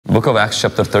book of Acts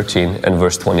chapter 13 and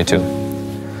verse 22.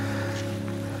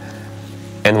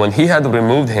 And when he had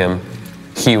removed him,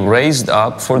 he raised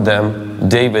up for them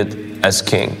David as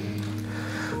king,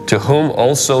 to whom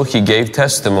also he gave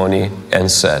testimony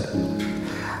and said,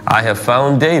 I have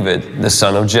found David, the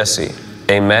son of Jesse,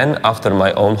 a man after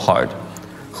my own heart,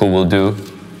 who will do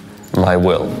my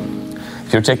will.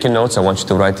 If you're taking notes, I want you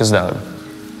to write this down.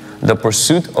 The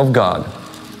pursuit of God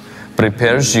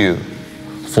prepares you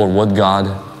for what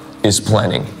God is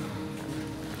planning.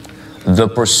 The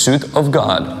pursuit of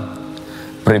God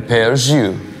prepares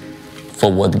you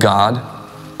for what God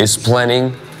is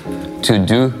planning to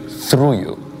do through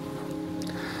you.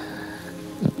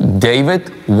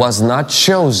 David was not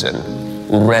chosen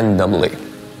randomly.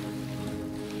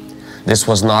 This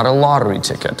was not a lottery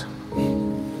ticket.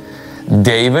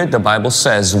 David, the Bible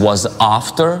says, was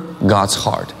after God's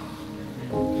heart.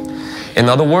 In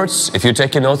other words, if you're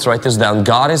taking notes, write this down.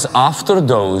 God is after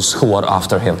those who are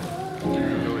after Him.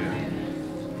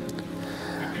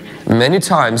 Many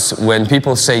times when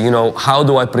people say, you know, how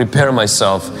do I prepare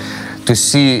myself to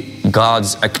see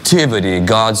God's activity,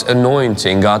 God's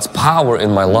anointing, God's power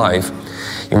in my life,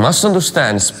 you must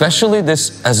understand, especially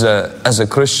this as a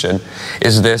Christian,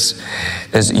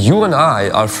 is you and I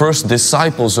are first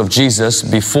disciples of Jesus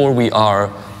before we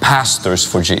are pastors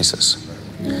for Jesus.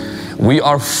 We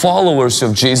are followers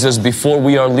of Jesus before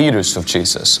we are leaders of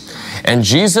Jesus. And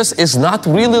Jesus is not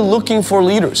really looking for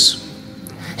leaders.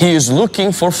 He is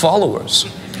looking for followers.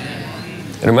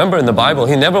 Remember in the Bible,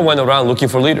 He never went around looking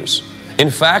for leaders. In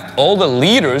fact, all the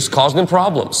leaders caused Him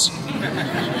problems.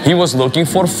 He was looking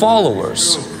for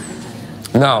followers.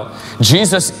 Now,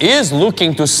 Jesus is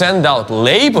looking to send out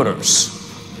laborers.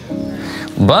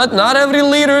 But not every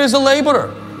leader is a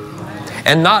laborer.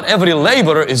 And not every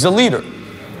laborer is a leader.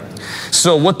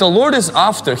 So what the Lord is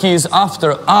after, He is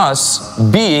after us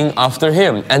being after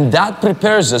Him. And that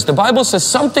prepares us. The Bible says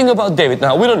something about David.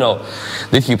 Now we don't know.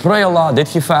 Did he pray a lot? Did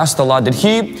he fast a lot?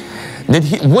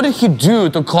 What did he do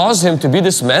to cause him to be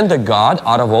this man that God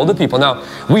out of all the people? Now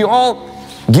we all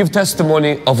give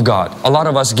testimony of God. A lot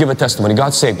of us give a testimony.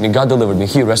 God saved me. God delivered me.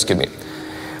 He rescued me.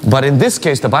 But in this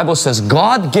case, the Bible says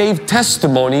God gave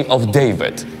testimony of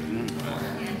David.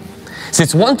 See,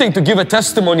 it's one thing to give a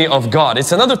testimony of God.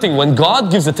 It's another thing when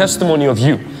God gives a testimony of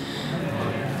you.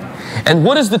 And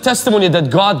what is the testimony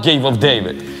that God gave of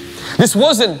David? This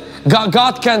wasn't,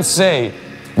 God can't say,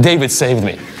 David saved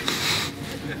me.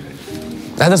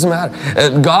 That doesn't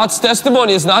matter. God's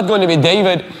testimony is not going to be,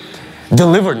 David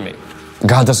delivered me.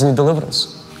 God doesn't need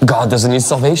deliverance. God doesn't need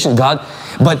salvation. But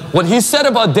what He said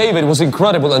about David was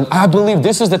incredible. And I believe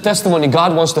this is the testimony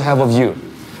God wants to have of you.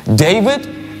 David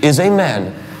is a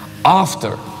man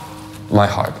after my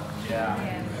heart.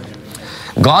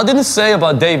 God didn't say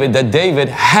about David that David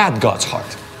had God's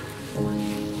heart.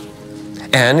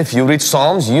 And if you read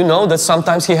Psalms, you know that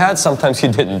sometimes he had, sometimes he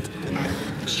didn't.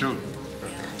 It's true.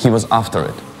 He was after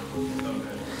it.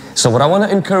 So what I want to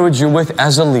encourage you with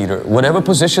as a leader, whatever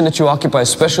position that you occupy,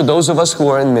 especially those of us who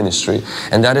are in ministry,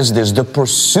 and that is this: the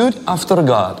pursuit after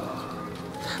God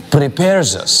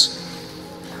prepares us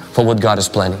for what God is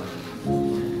planning.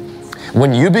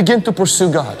 When you begin to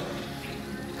pursue God,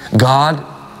 God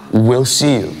will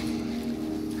see you.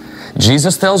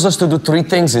 Jesus tells us to do 3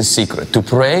 things in secret: to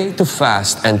pray, to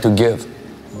fast, and to give.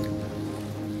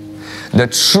 The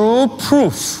true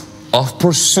proof of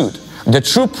pursuit, the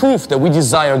true proof that we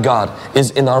desire God,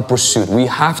 is in our pursuit. We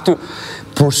have to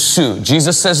pursue.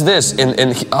 Jesus says this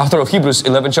in author of Hebrews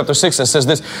 11 chapter 6, and says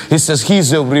this. He says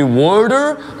He's a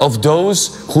rewarder of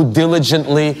those who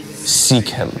diligently seek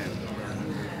Him.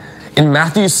 In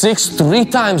Matthew 6, 3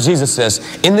 times Jesus says,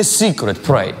 in the secret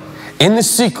pray, in the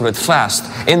secret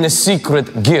fast, in the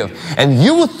secret give. And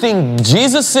you would think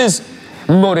Jesus's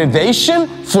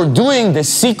motivation for doing the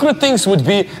secret things would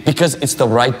be because it's the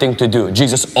right thing to do.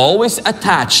 Jesus always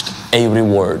attached a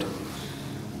reward.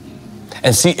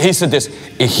 And see, He said this: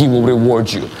 He will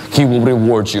reward you. He will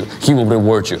reward you. He will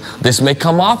reward you. This may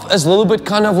come off as a little bit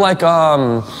kind of like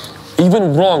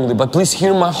even wrongly, but please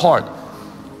hear my heart.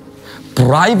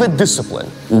 Private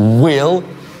discipline will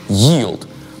yield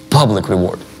public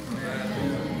reward.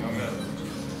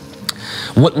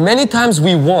 What many times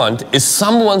we want is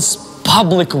someone's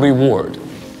public reward,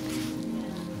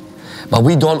 but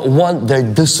we don't want their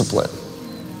discipline.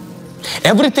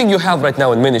 Everything you have right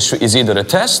now in ministry is either a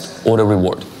test or a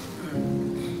reward.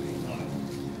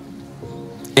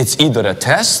 It's either a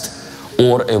test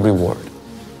or a reward.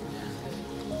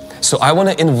 So I want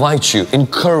to invite you,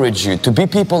 encourage you to be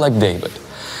people like David,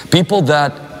 people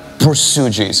that pursue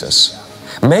Jesus.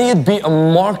 May it be a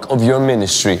mark of your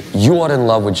ministry. You are in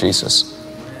love with Jesus.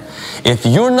 If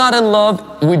you're not in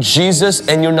love with Jesus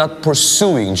and you're not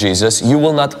pursuing Jesus, you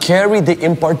will not carry the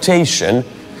impartation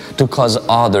to cause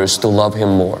others to love Him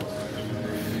more.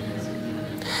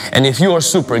 And if you are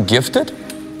super gifted,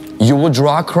 you will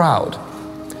draw a crowd.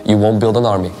 You won't build an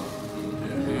army.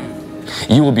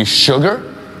 You will be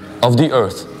sugar of the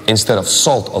earth instead of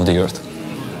salt of the earth.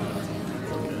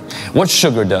 What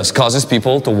sugar does? Causes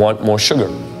people to want more sugar.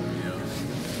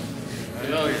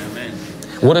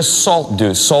 What does salt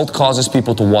do? Salt causes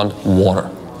people to want water.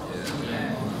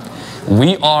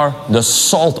 We are the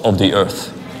salt of the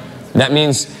earth. That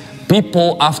means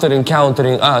people, after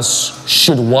encountering us,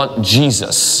 should want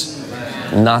Jesus,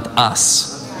 not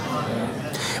us.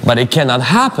 But it cannot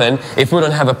happen if we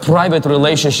don't have a private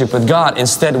relationship with God.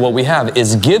 Instead, what we have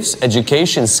is gifts,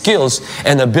 education, skills,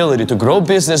 and ability to grow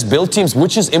business, build teams,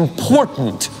 which is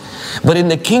important. But in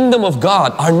the kingdom of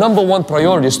God, our number one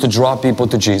priority is to draw people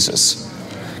to Jesus.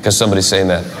 Can somebody say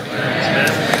amen?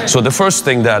 Amen. So the first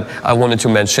thing that I wanted to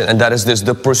mention, and that is this: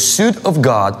 the pursuit of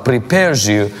God prepares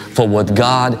you for what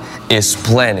God is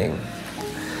planning.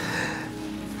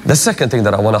 The second thing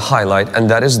that I want to highlight, and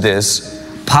that is this: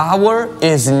 power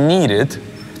is needed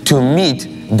to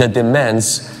meet the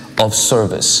demands of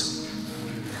service.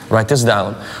 Write this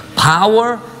down.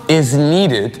 Power is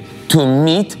needed to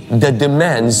meet the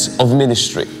demands of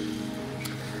ministry.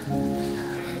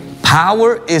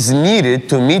 Power is needed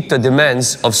to meet the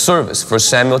demands of service. 1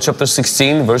 Samuel chapter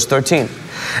 16 verse 13.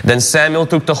 Then Samuel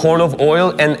took the horn of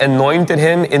oil and anointed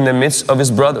him in the midst of his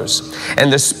brothers.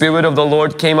 And the Spirit of the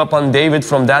Lord came upon David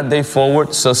from that day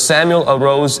forward. So Samuel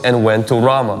arose and went to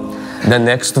Ramah. The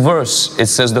next verse, it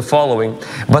says the following: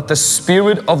 but the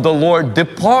Spirit of the Lord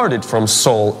departed from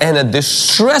Saul, and a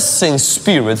distressing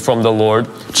spirit from the Lord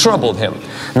troubled him.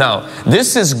 Now,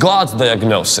 this is God's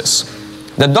diagnosis.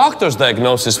 The doctor's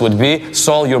diagnosis would be: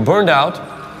 Saul, you're burned out,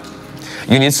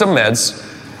 you need some meds,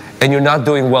 and you're not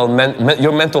doing well,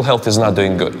 your mental health is not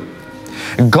doing good.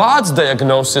 God's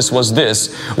diagnosis was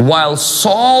this: while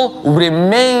Saul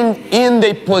remained in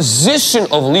the position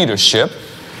of leadership,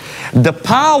 the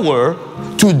power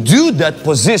to do that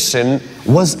position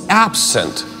was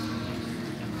absent.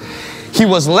 He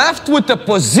was left with a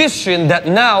position that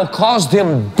now caused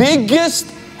him biggest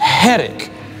headache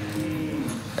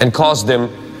and caused them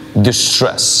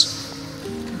distress.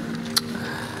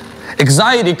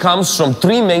 Anxiety comes from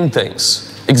three main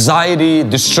things. Anxiety,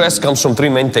 distress comes from three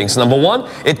main things. Number one,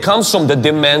 it comes from the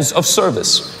demands of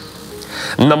service.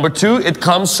 Number two, it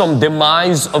comes from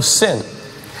demise of sin.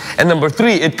 And number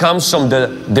three, it comes from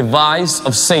the device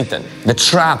of Satan, the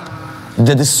trap,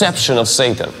 the deception of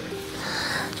Satan.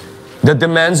 The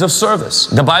demands of service.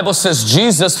 The Bible says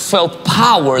Jesus felt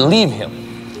power leave him.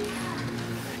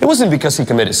 It wasn't because he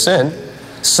committed sin.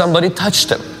 Somebody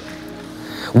touched him.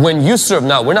 When you serve,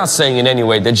 now we're not saying in any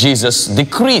way that Jesus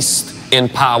decreased in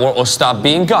power or stopped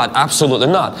being God. Absolutely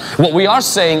not. What we are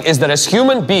saying is that as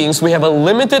human beings, we have a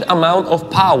limited amount of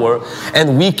power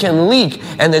and we can leak.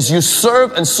 And as you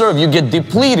serve and serve, you get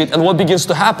depleted. And what begins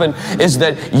to happen is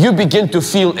that you begin to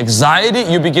feel anxiety,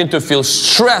 you begin to feel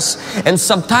stress. And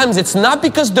sometimes it's not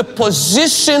because the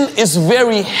position is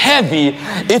very heavy,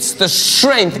 it's the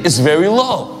strength is very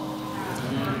low.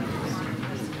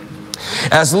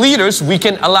 As leaders, we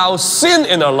can allow sin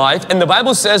in our life, and the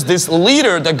Bible says this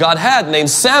leader that God had named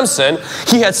Samson,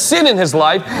 he had sin in his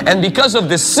life, and because of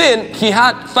this sin, he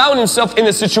had found himself in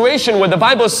a situation where the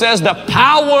Bible says the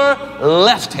power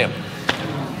left him.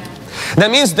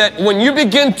 That means that when you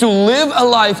begin to live a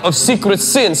life of secret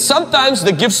sin, sometimes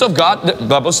the gifts of God, the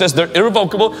Bible says they're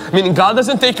irrevocable, meaning God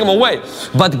doesn't take them away.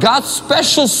 But God's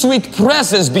special sweet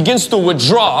presence begins to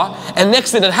withdraw, and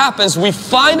next thing that happens, we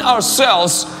find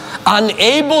ourselves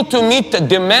unable to meet the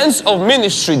demands of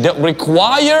ministry that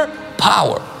require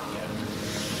power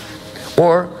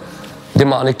or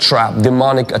demonic trap,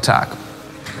 demonic attack.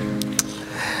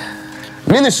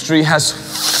 Ministry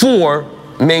has four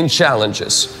main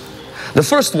challenges. The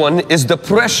first one is the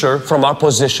pressure from our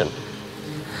position.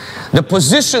 The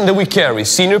position that we carry,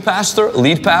 senior pastor,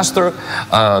 lead pastor,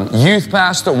 youth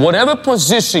pastor, whatever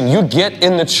position you get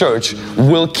in the church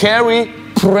will carry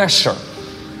pressure.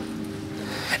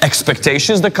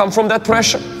 Expectations that come from that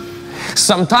pressure.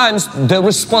 Sometimes the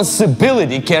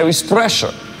responsibility carries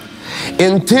pressure.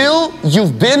 Until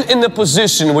you've been in a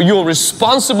position where you're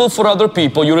responsible for other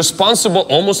people, you're responsible,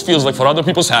 almost feels like, for other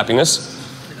people's happiness,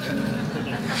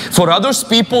 for other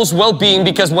people's well-being,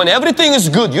 because when everything is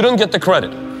good, you don't get the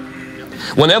credit.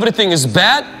 When everything is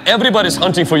bad, everybody's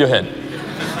hunting for your head.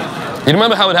 You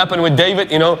remember how it happened with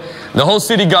David? You know, the whole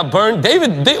city got burned.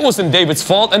 It wasn't David's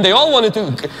fault, and they all wanted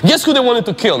to, guess who they wanted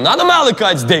to kill? Not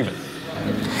Amalekites, David.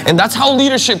 And that's how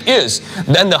leadership is.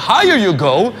 Then the higher you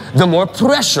go, the more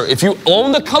pressure. If you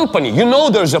own the company, you know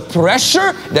there's a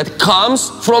pressure that comes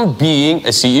from being a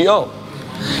CEO.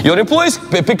 Your employees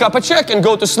pick up a check and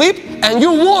go to sleep, and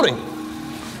you're worrying.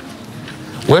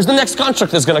 Where's the next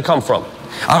contract that's going to come from?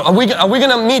 Are we going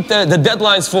to meet the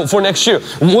deadlines for next year?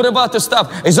 What about the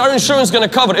stuff? Is our insurance going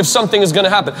to cover if something is going to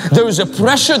happen? There is a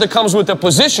pressure that comes with a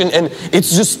position, and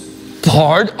it's just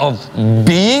part of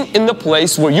being in the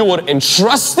place where you are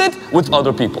entrusted with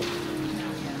other people.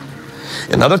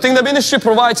 Another thing the ministry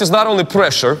provides is not only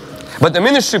pressure, but the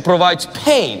ministry provides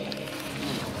pain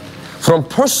from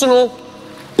personal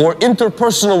or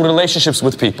interpersonal relationships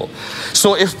with people.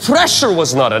 So if pressure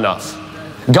was not enough,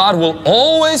 God will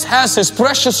always have His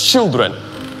precious children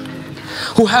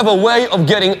who have a way of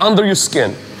getting under your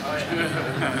skin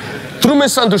through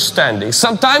misunderstanding.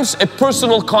 Sometimes a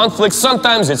personal conflict,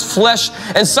 sometimes it's flesh,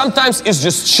 and sometimes it's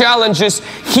just challenges.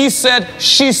 He said,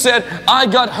 she said, I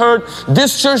got hurt,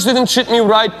 this church didn't treat me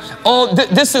right, oh,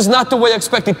 this is not the way I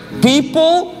expected.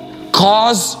 People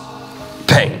cause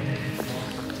pain.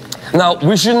 Now,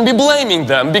 we shouldn't be blaming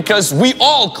them because we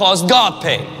all caused God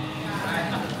pain.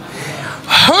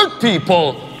 Hurt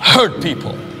people hurt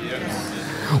people.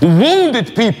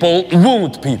 Wounded people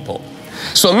wound people.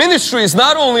 So ministries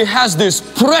not only has this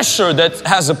pressure that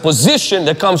has a position,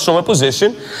 that comes from a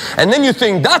position, and then you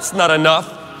think that's not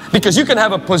enough because you can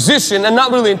have a position and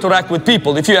not really interact with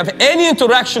people. If you have any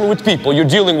interaction with people, you're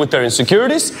dealing with their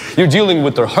insecurities, you're dealing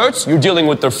with their hurts, you're dealing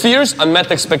with their fears,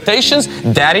 unmet expectations,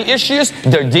 daddy issues,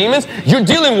 their demons. You're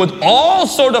dealing with all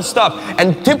sort of stuff,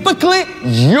 and typically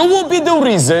you will be the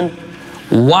reason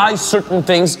why certain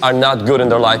things are not good in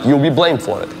their life. You'll be blamed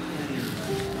for it.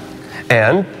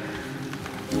 And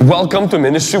welcome to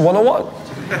Ministry 101.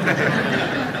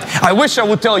 I wish I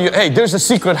would tell you, hey, there's a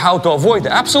secret how to avoid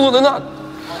that. Absolutely not.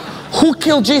 Who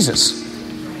killed Jesus?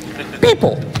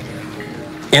 People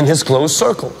in His close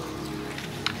circle.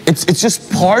 It's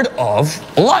just part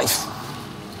of life.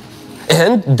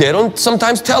 And they don't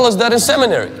sometimes tell us that in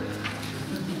seminary.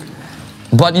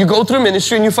 But you go through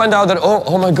ministry and you find out that,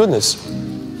 oh my goodness,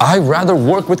 I'd rather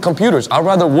work with computers. I'd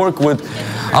rather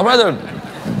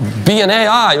be an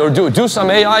AI or do some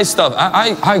AI stuff.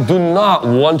 I do not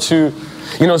want to,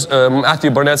 you know, Matthew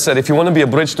Burnett said, if you want to be a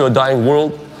bridge to a dying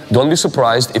world, don't be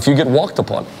surprised if you get walked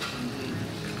upon.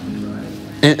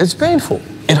 It's painful.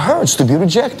 It hurts to be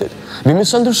rejected, be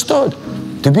misunderstood,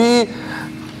 to be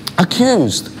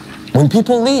accused when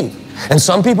people leave. And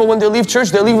some people, when they leave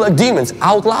church, they leave like demons,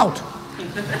 out loud.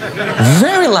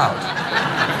 Very loud.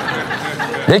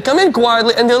 They come in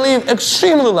quietly and they leave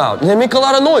extremely loud. And they make a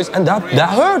lot of noise. And that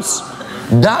hurts.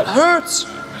 That hurts.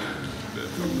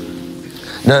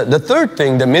 The third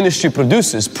thing the ministry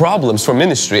produces problems for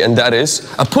ministry, and that is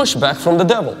a pushback from the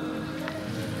devil.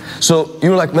 So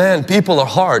you're like, man, people are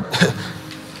hard.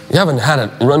 You haven't had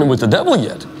a run-in with the devil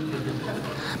yet.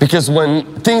 Because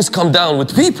when things come down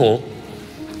with people,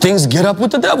 things get up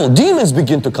with the devil. Demons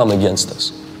begin to come against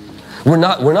us. We're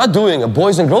not doing a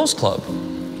Boys and Girls Club.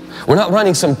 We're not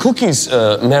running some cookies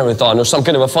marathon or some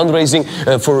kind of a fundraising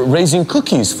for raising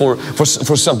cookies for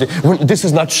something. This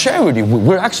is not charity.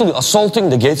 We're actually assaulting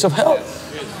the gates of hell.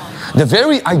 The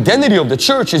very identity of the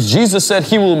church is Jesus said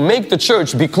He will make the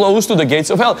church be close to the gates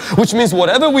of hell. Which means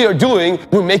whatever we are doing,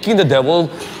 we're making the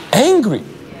devil angry.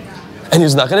 And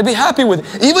he's not going to be happy with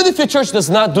it. Even if your church does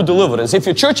not do deliverance, if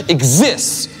your church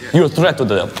exists, you're a threat to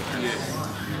the devil.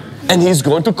 And he's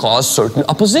going to cause certain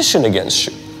opposition against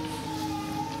you.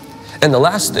 And the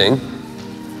last thing,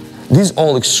 these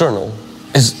all external,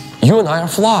 is you and I are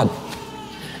flawed.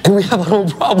 And we have our own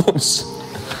problems.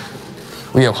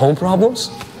 We have home problems.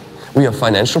 We have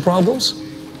financial problems.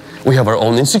 We have our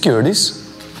own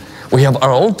insecurities. We have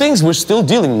our own things we're still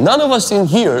dealing. None of us in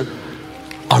here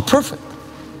are perfect.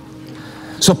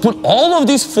 So put all of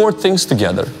these four things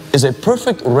together is a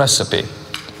perfect recipe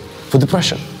for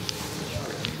depression.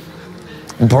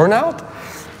 Burnout,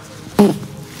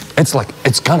 it's like,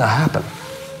 it's gonna happen.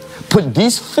 Put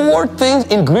these four things,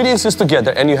 ingredients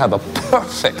together, and you have a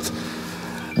perfect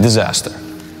disaster.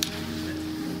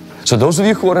 So those of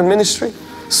you who are in ministry,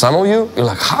 some of you, you're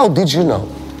like, how did you know?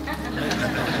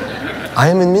 I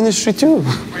am in ministry too.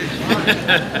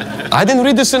 I didn't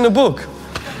read this in the book.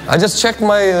 I just checked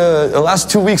my last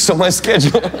 2 weeks of my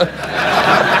schedule.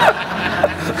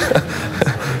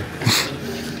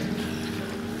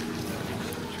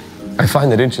 I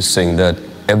find it interesting that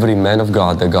every man of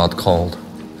God that God called,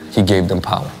 He gave them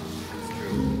power.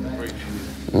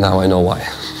 Now I know why.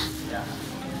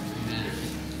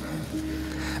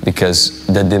 Because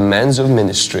the demands of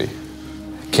ministry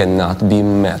cannot be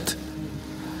met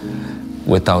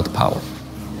without power.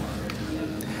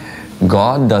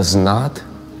 God does not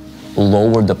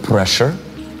lower the pressure,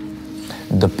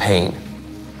 the pain,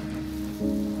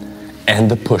 and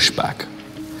the pushback.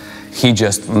 He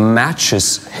just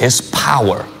matches His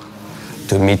power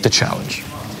to meet the challenge.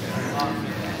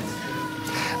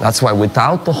 That's why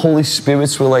without the Holy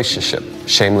Spirit's relationship,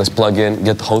 shameless plug-in,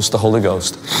 get host the Holy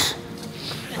Ghost.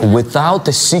 Without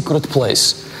the secret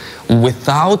place,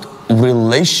 without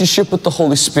relationship with the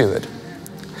Holy Spirit,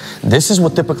 this is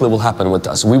what typically will happen with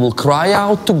us. We will cry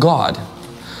out to God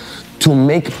to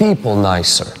make people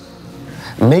nicer,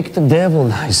 make the devil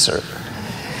nicer,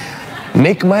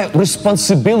 make my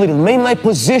responsibility, make my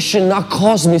position not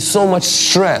cause me so much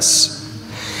stress.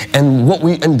 And what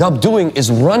we end up doing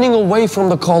is running away from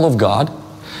the call of God,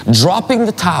 dropping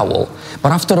the towel.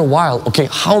 But after a while, okay,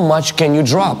 how much can you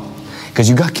drop? Because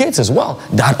you got kids as well.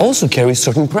 That also carries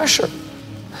certain pressure.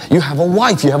 You have a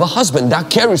wife, you have a husband, that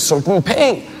carries certain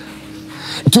pain.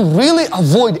 To really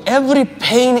avoid every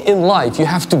pain in life, you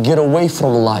have to get away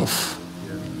from life.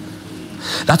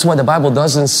 That's why the Bible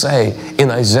doesn't say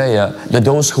in Isaiah that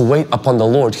those who wait upon the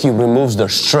Lord, He removes their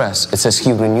stress. It says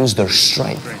He renews their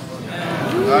strength.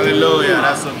 Hallelujah,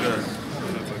 that's so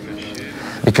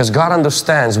good. Because God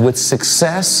understands with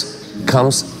success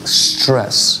comes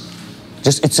stress.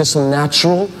 It's just a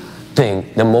natural thing.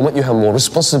 The moment you have more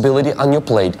responsibility on your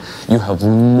plate, you have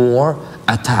more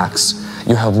attacks.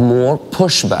 You have more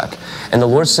pushback. And the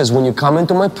Lord says, when you come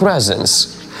into my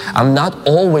presence, I'm not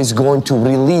always going to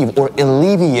relieve or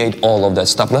alleviate all of that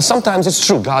stuff. Now sometimes it's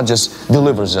true, God just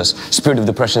delivers us. Spirit of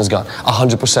depression is gone,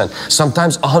 100%.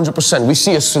 Sometimes 100%. We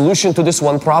see a solution to this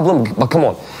one problem, but come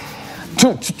on,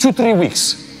 3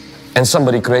 weeks, and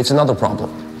somebody creates another problem.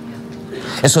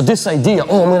 And so this idea,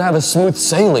 oh, I'm going to have a smooth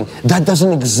sailing, that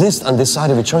doesn't exist on this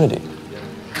side of eternity.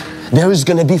 There is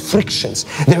going to be frictions,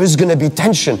 there is going to be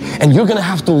tension, and you're going to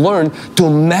have to learn to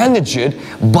manage it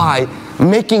by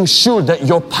making sure that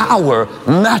your power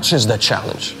matches the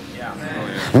challenge.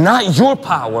 Not your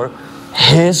power,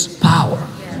 His power.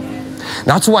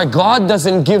 That's why God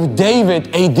doesn't give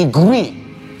David a degree.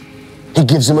 He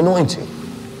gives him anointing.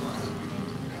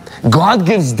 God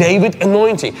gives David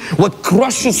anointing. What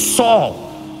crushes Saul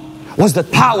was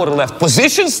that power left.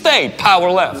 Position stayed, power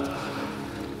left.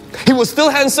 He was still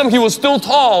handsome, he was still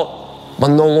tall, but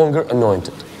no longer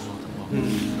anointed.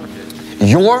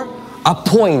 Your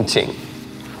appointing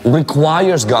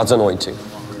requires God's anointing.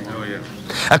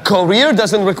 A career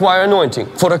doesn't require anointing.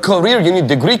 For a career, you need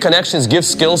degree, connections, gifts,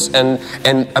 skills, and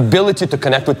ability to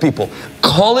connect with people.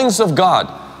 Callings of God,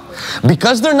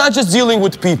 because they're not just dealing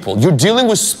with people, you're dealing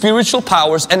with spiritual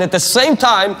powers, and at the same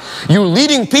time, you're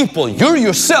leading people. You're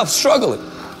yourself struggling.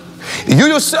 You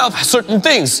yourself have certain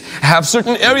things, have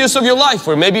certain areas of your life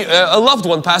where maybe a loved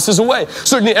one passes away.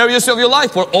 Certain areas of your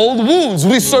life where old wounds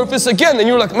resurface again, and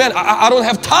you're like, man, I don't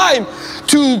have time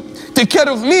to take care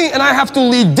of me, and I have to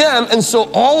lead them. And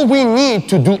so all we need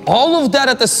to do all of that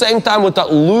at the same time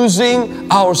without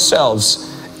losing ourselves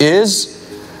is,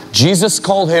 Jesus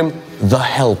called Him the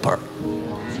helper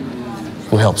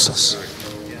who helps us,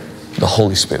 the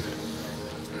Holy Spirit.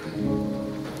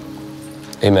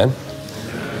 Amen.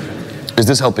 Is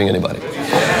this helping anybody?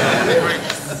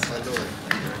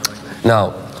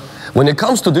 Now, when it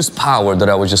comes to this power that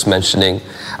I was just mentioning,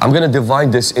 I'm going to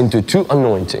divide this into two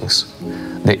anointings.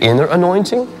 The inner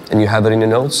anointing, and you have it in your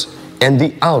notes, and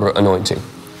the outer anointing.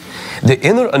 The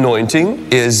inner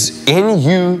anointing is in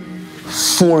you,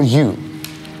 for you.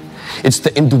 It's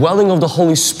the indwelling of the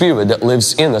Holy Spirit that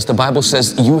lives in us. The Bible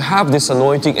says you have this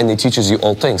anointing and it teaches you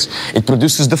all things. It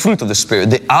produces the fruit of the Spirit.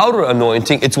 The outer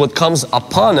anointing, it's what comes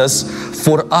upon us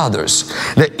for others.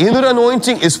 The inner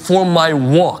anointing is for my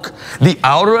walk. The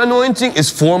outer anointing is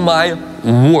for my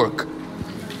work.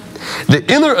 The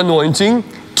inner anointing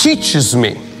teaches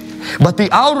me, but the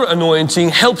outer anointing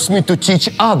helps me to teach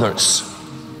others.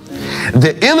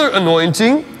 The inner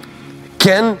anointing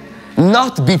can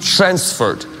not be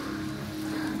transferred,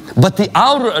 but the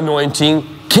outer anointing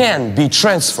can be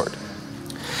transferred.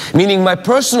 Meaning my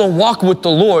personal walk with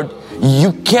the Lord,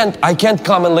 I can't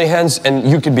come and lay hands and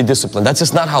you can be disciplined. That's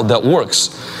just not how that works.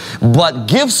 But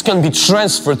gifts can be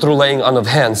transferred through laying on of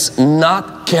hands,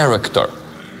 not character.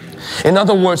 In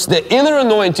other words, the inner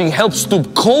anointing helps to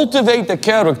cultivate the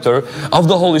character of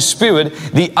the Holy Spirit.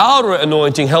 The outer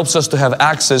anointing helps us to have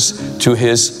access to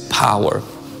His power.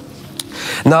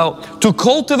 Now, to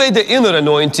cultivate the inner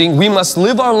anointing, we must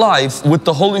live our life with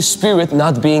the Holy Spirit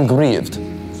not being grieved.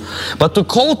 But to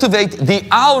cultivate the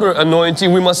outer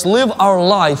anointing, we must live our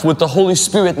life with the Holy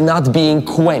Spirit not being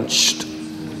quenched.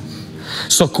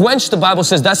 So quench, the Bible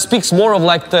says, that speaks more of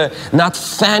like the not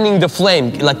fanning the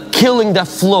flame, like killing that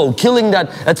flow, killing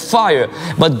that fire.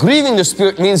 But grieving the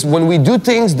Spirit means when we do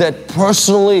things that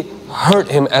personally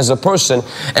hurt Him as a person,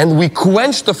 and we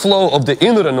quench the flow of the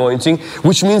inner anointing,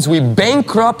 which means we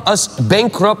bankrupt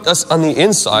us on the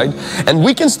inside, and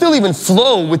we can still even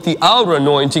flow with the outer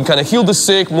anointing, kind of heal the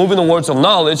sick, move in the words of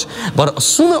knowledge, but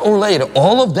sooner or later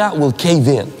all of that will cave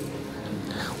in.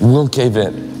 Will cave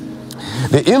in.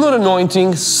 The inner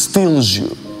anointing stills you.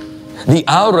 The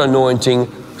outer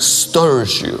anointing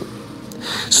stirs you.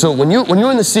 So when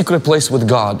you're in a secret place with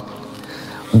God,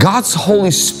 God's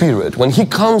Holy Spirit, when He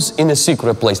comes in a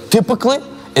secret place, typically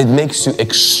it makes you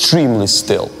extremely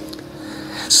still.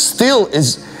 Still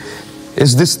is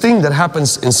this thing that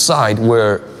happens inside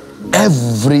where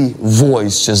every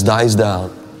voice just dies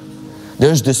down.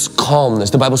 There's this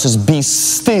calmness. The Bible says, be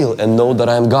still and know that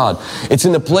I am God. It's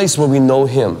in a place where we know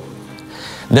Him.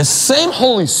 The same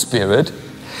Holy Spirit,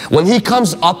 when He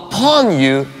comes upon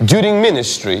you during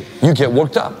ministry, you get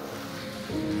worked up.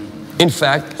 In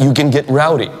fact, you can get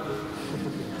rowdy.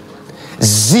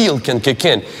 Zeal can kick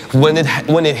in. When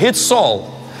it hit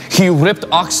Saul, he ripped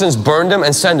oxen, burned them,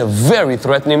 and sent a very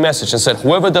threatening message and said,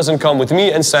 whoever doesn't come with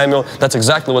me and Samuel, that's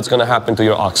exactly what's going to happen to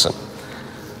your oxen.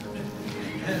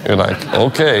 You're like,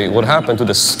 okay, what happened to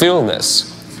the stillness?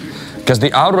 Because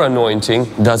the outer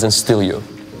anointing doesn't still you.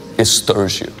 It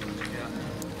stirs you.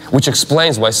 Which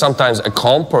explains why sometimes a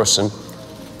calm person,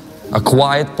 a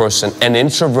quiet person, an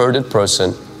introverted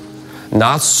person,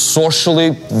 not socially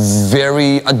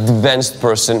very advanced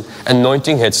person,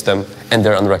 anointing hits them and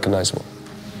they're unrecognizable.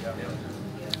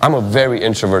 I'm a very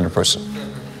introverted person.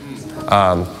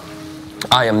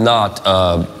 I am not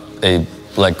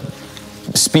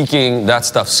speaking, that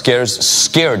stuff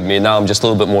scared me. Now I'm just a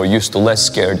little bit more used to less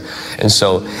scared. And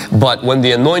so, but when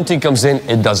the anointing comes in,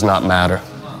 it does not matter.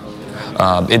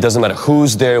 It doesn't matter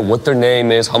who's there, what their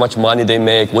name is, how much money they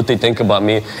make, what they think about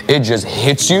me. It just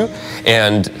hits you,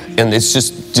 and it's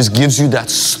just gives you that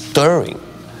stirring.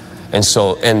 And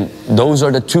so, and those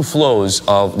are the two flows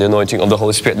of the anointing of the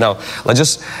Holy Spirit. Now, let's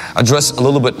just address a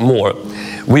little bit more.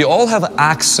 We all have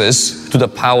access to the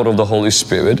power of the Holy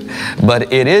Spirit,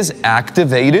 but it is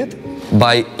activated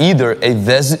by either a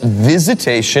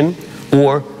visitation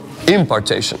or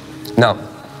impartation. Now,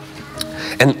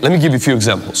 and let me give you a few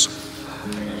examples.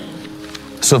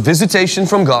 So visitation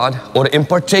from God or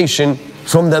impartation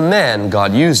from the man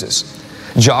God uses.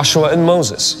 Joshua and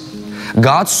Moses.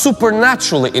 God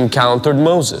supernaturally encountered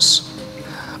Moses,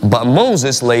 but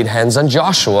Moses laid hands on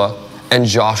Joshua and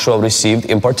Joshua received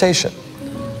impartation.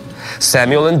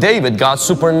 Samuel and David, God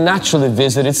supernaturally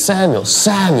visited Samuel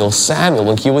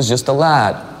when he was just a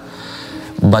lad.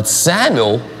 But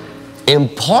Samuel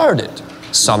imparted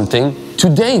something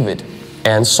to David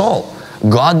and Saul.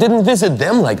 God didn't visit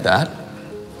them like that.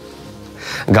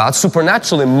 God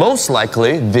supernaturally, most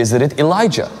likely, visited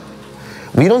Elijah.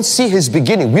 We don't see his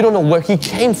beginning. We don't know where he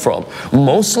came from.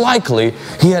 Most likely,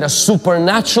 he had a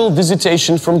supernatural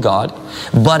visitation from God,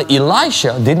 but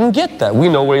Elisha didn't get that. We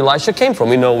know where Elisha came from.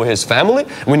 We know where his family,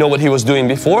 we know what he was doing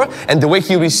before, and the way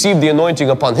he received the anointing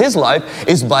upon his life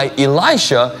is by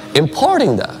Elisha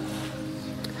imparting that.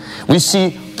 We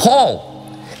see Paul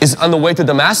is on the way to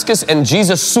Damascus and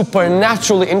Jesus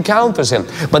supernaturally encounters him.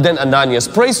 But then Ananias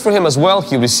prays for him as well.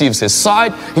 He receives his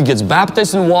sight. He gets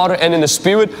baptized in water and in the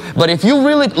Spirit. But if you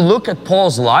really look at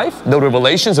Paul's life, the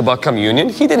revelations about communion,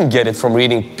 he didn't get it from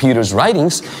reading Peter's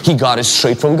writings. He got it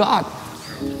straight from God.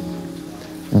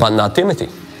 But not Timothy.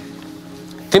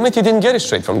 Timothy didn't get it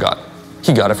straight from God.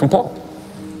 He got it from Paul.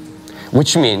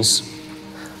 Which means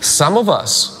some of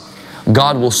us,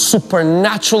 God will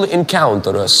supernaturally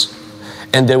encounter us,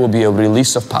 and there will be a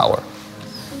release of power.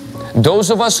 Those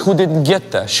of us who didn't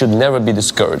get that should never be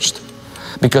discouraged,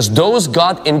 because those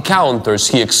God encounters,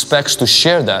 He expects to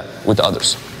share that with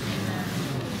others.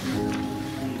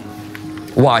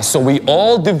 Why? So we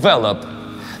all develop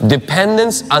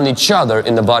dependence on each other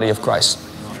in the body of Christ.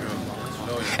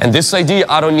 And this idea,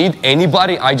 I don't need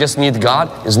anybody, I just need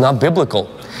God, is not biblical.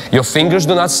 Your fingers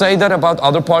do not say that about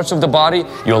other parts of the body.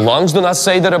 Your lungs do not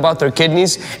say that about their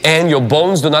kidneys. And your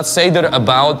bones do not say that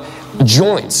about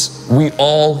joints. We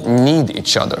all need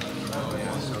each other.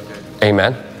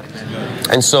 Amen.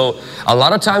 And so a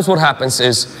lot of times what happens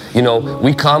is, you know,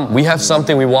 we come, we have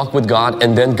something, we walk with God,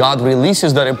 and then God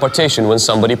releases that impartation when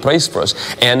somebody prays for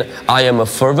us. And I am a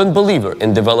fervent believer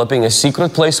in developing a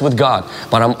secret place with God,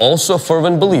 but I'm also a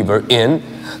fervent believer in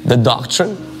the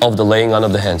doctrine of the laying on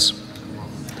of the hands.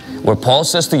 Where Paul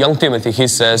says to young Timothy, he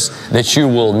says that you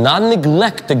will not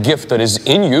neglect the gift that is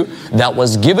in you, that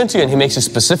was given to you. And he makes it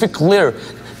specific clear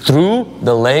through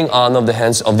the laying on of the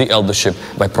hands of the eldership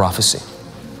by prophecy.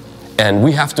 And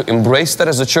we have to embrace that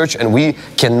as a church, and we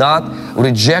cannot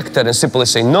reject that and simply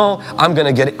say, no, I'm going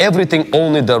to get everything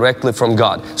only directly from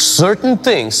God. Certain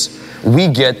things we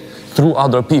get through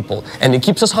other people, and it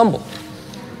keeps us humble.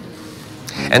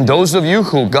 And those of you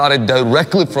who got it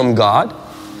directly from God,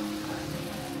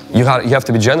 you have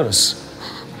to be generous.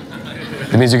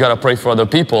 It means you got to pray for other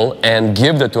people and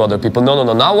give that to other people. No,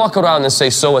 not walk around and say,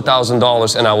 sow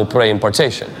 $1,000 and I will pray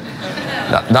impartation.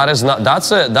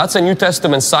 That's a New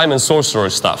Testament Simon sorcerer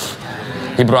stuff.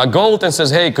 He brought gold and says,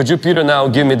 hey, could you, Peter, now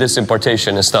give me this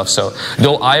impartation and stuff. So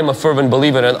though I am a fervent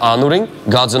believer in honoring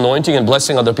God's anointing and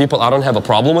blessing other people, I don't have a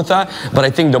problem with that. But I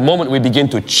think the moment we begin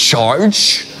to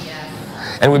charge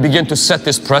and we begin to set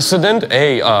this precedent,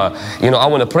 hey, you know, I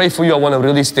want to pray for you, I want to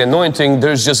release the anointing,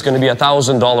 there's just going to be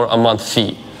 $1,000 a month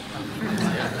fee.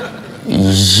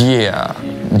 Yeah.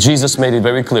 Jesus made it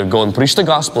very clear. Go and preach the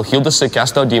gospel, heal the sick,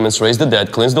 cast out demons, raise the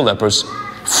dead, cleanse the lepers.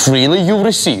 Freely you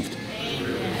received.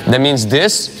 That means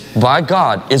this, by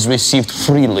God, is received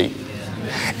freely.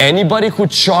 Anybody who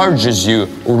charges you,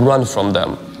 run from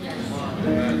them.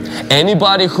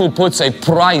 Anybody who puts a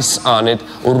price on it,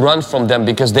 run from them,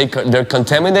 because they're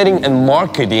contaminating and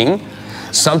marketing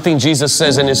something Jesus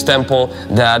says in His temple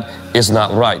that is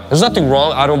not right. There's nothing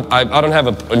wrong. I don't have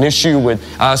an issue with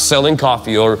selling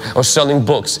coffee or selling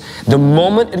books. The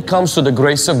moment it comes to the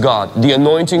grace of God, the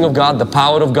anointing of God, the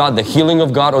power of God, the healing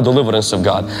of God, or deliverance of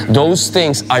God, those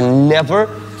things are never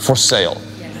for sale.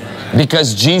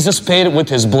 Because Jesus paid it with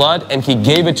His blood and He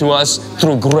gave it to us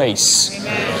through grace.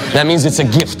 Amen. That means it's a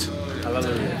gift.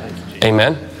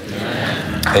 Amen?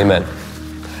 Amen.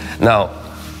 Now,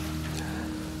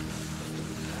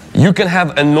 you can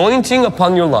have anointing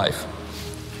upon your life,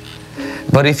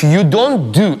 but if you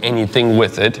don't do anything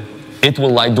with it, it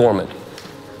will lie dormant.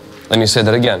 Let me say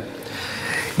that again.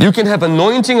 You can have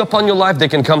anointing upon your life, they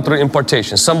can come through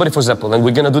impartation. Somebody, for example, and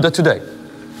we're going to do that today.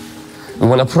 We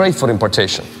want to pray for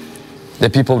impartation,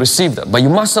 that people receive that. But you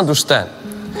must understand,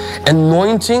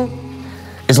 anointing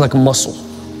is like muscle.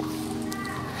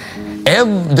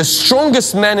 The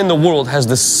strongest man in the world has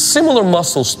the similar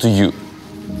muscles to you.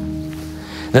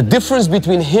 The difference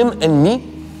between him and me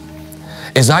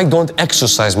is I don't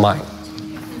exercise mine,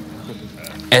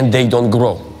 and they don't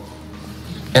grow,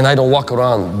 and I don't walk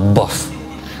around buff.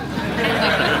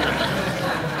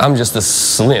 I'm just a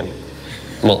slim,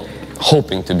 well,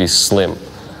 hoping to be slim,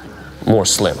 more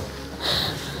slim.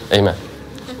 Amen.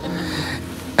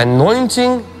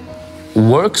 Anointing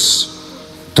works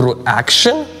through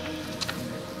action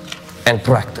and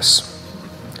practice.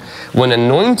 When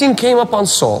anointing came upon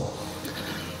Saul,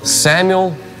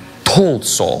 Samuel told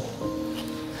Saul,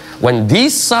 when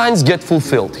these signs get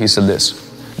fulfilled, he said this,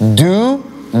 do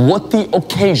what the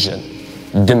occasion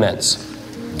demands.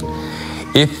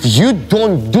 If you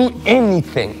don't do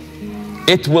anything,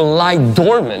 it will lie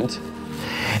dormant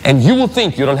and you will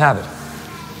think you don't have it.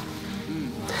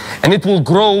 And it will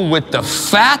grow with the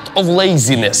fat of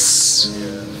laziness.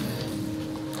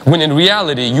 When in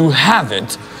reality you have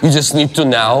it, you just need to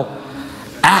now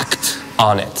act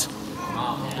on it.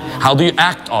 How do you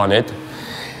act on it?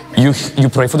 You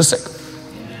pray for the sick.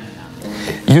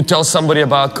 You tell somebody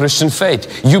about Christian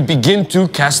faith. You begin to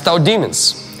cast out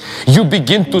demons. You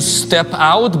begin to step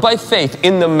out by faith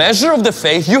in the measure of the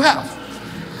faith you have.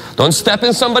 Don't step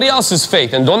in somebody else's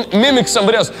faith and don't mimic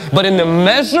somebody else. But in the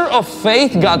measure of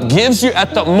faith God gives you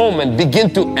at the moment, begin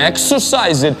to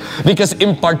exercise it, because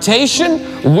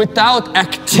impartation without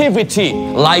activity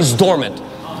lies dormant.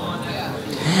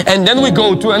 And then we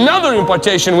go to another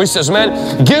impartation which says,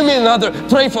 man, give me another,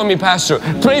 pray for me, pastor,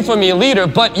 pray for me, leader,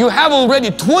 but you have already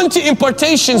 20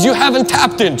 impartations you haven't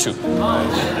tapped into.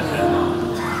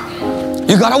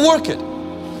 You gotta work it.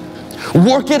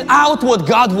 Work it out what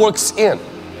God works in.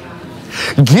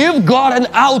 Give God an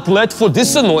outlet for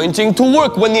this anointing to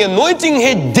work. When the anointing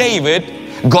hit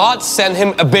David, God sent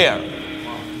him a bear.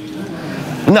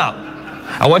 Now,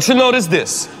 I want you to notice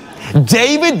this.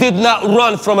 David did not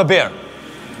run from a bear.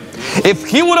 If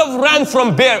he would have ran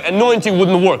from bear, anointing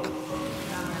wouldn't work.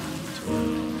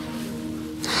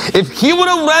 If he would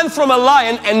have ran from a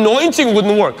lion, anointing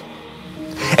wouldn't work.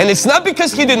 And it's not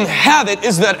because he didn't have it,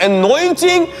 it's that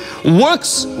anointing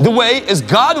works the way is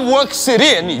God works it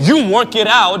in, you work it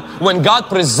out when God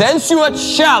presents you a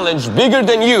challenge bigger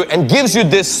than you and gives you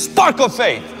this spark of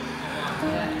faith.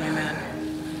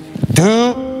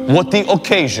 Do what the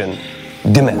occasion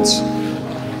demands.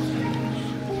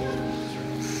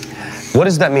 What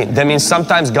does that mean? That means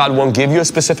sometimes God won't give you a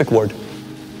specific word.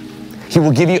 He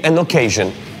will give you an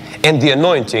occasion, and the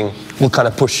anointing will kind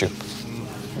of push you.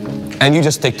 And you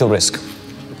just take the risk.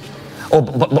 Oh,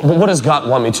 but what does God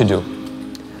want me to do?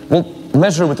 Well,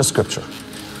 measure with the scripture.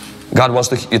 God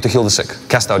wants you to heal the sick,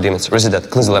 cast out demons, raise the dead,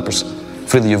 cleanse the lepers.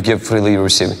 Freely you give, freely you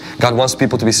receive. God wants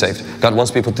people to be saved. God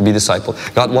wants people to be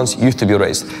discipled. God wants youth to be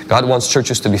raised. God wants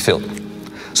churches to be filled.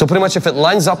 So pretty much if it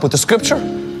lines up with the scripture,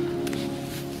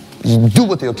 you do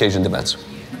what the occasion demands.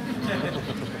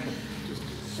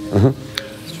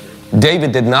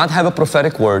 David did not have a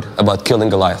prophetic word about killing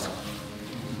Goliath.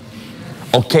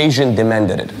 Occasion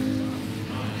demanded it.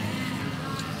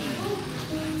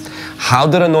 How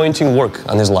did anointing work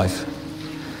on his life?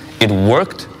 It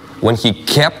worked when he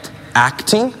kept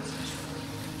acting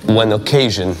when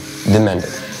occasion demanded.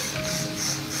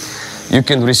 You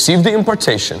can receive the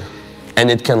impartation and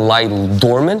it can lie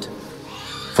dormant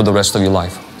for the rest of your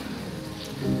life.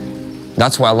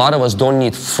 That's why a lot of us don't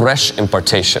need fresh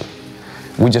impartation.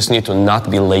 We just need to not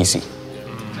be lazy.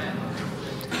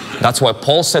 That's why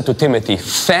Paul said to Timothy,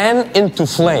 fan into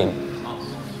flame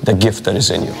the gift that is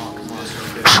in you.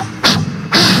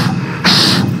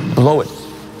 Blow it.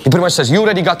 He pretty much says, you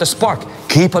already got the spark.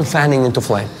 Keep on fanning into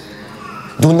flame.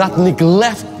 Do not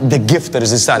neglect the gift that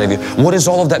is inside of you. What does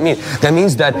all of that mean? That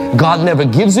means that God never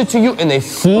gives it to you in a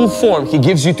full form. He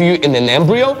gives it to you in an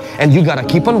embryo, and you got to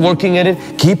keep on working at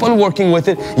it, keep on working with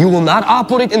it. You will not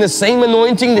operate in the same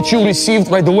anointing that you received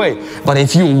right away. But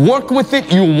if you work with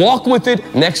it, you walk with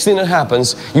it, next thing that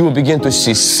happens, you will begin to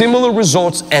see similar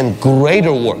results and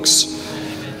greater works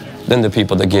than the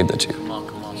people that gave that to you.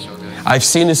 I've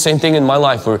seen the same thing in my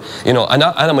life where, you know, and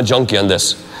I'm a junkie on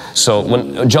this. So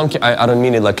when a junkie, I don't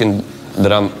mean it like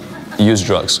that I'm use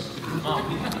drugs.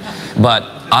 But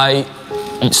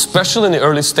especially in the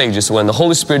early stages when the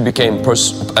Holy Spirit became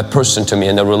a person to me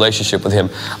in a relationship with Him,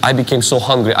 I became so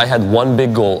hungry. I had one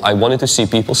big goal. I wanted to see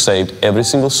people saved every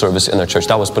single service in our church.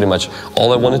 That was pretty much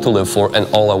all I wanted to live for and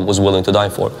all I was willing to die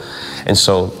for. And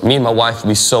so me and my wife,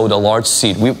 we sowed a large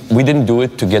seed. We didn't do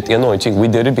it to get the anointing. We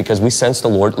did it because we sensed the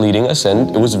Lord leading us,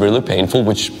 and it was really painful,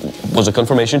 which was a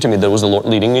confirmation to me that it was the Lord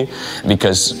leading me,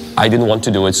 because I didn't want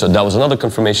to do it. So that was another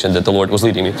confirmation that the Lord was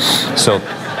leading me. So,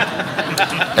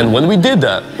 and when we did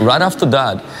that, right after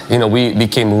that, you know, we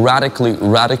became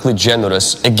radically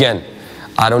generous. Again,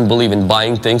 I don't believe in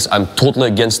buying things. I'm totally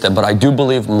against that, but I do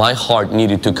believe my heart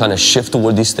needed to kind of shift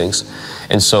toward these things.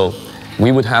 And so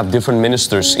we would have different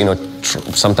ministers, you know,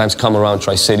 sometimes come around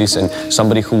Tri-Cities, and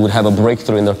somebody who would have a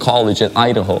breakthrough in their college in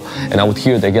Idaho, and I would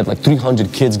hear they get like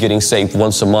 300 kids getting saved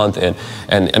once a month, and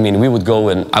I mean, we would go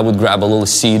and I would grab a little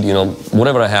seed, you know,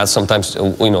 whatever I had, sometimes,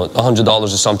 you know, $100 or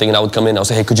something, and I would come in, I would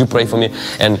say, hey, could you pray for me?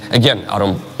 And again, I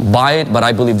don't buy it, but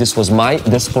I believe this was my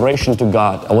desperation to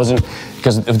God. I wasn't,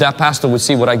 because if that pastor would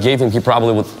see what I gave him, he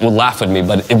probably would laugh at me,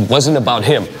 but it wasn't about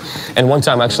him. And one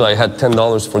time, actually, I had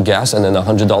 $10 for gas and then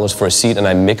 $100 for a seed, and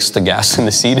I mixed the gas and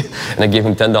the seed, and I gave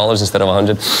him $10 instead of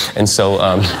 $100. And so,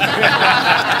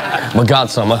 but God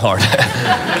saw my heart.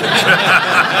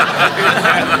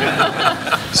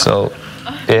 So,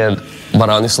 but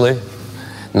honestly,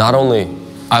 not only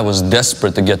I was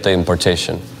desperate to get the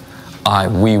impartation,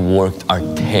 we worked our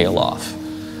tail off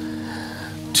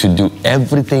to do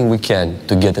everything we can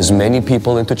to get as many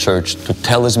people into church, to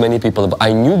tell as many people.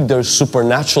 I knew there's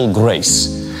supernatural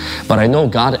grace, but I know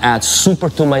God adds super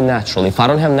to my natural. If I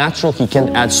don't have natural, He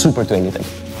can't add super to anything.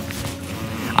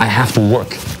 I have to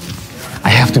work. I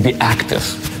have to be active.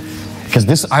 Because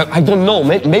this, I don't know,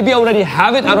 maybe I already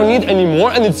have it, I don't need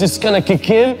anymore, and it's just gonna kick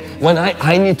in when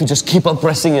I need to just keep on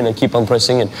pressing in and keep on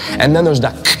pressing in. And then there's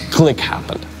that click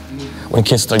happened. When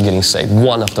kids start getting saved,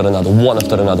 one after another, one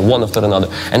after another, one after another,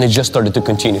 and it just started to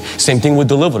continue. Same thing with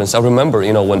deliverance. I remember,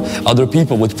 you know, when other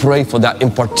people would pray for that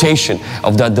impartation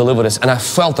of that deliverance, and I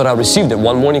felt that I received it.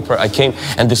 One morning prayer, I came,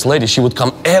 and this lady, she would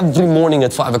come every morning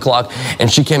at 5 o'clock,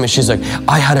 and she came and she's like,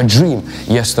 I had a dream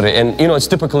yesterday, and you know, it's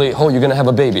typically, oh, you're gonna have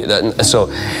a baby.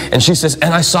 And she says,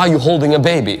 and I saw you holding a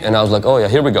baby, and I was like, oh yeah,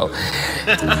 here we go.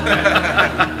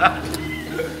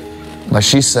 But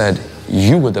she said,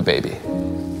 you were the baby.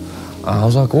 I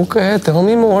was like, okay, tell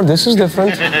me more. This is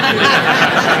different.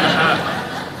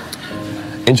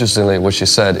 Interestingly, what she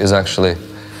said is actually,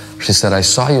 she said, I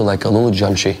saw you like a little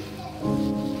Janchi.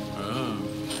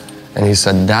 And he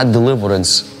said, that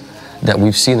deliverance that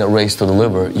we've seen a race to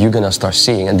deliver, you're going to start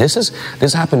seeing. And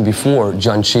this happened before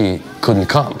Janchi couldn't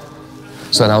come.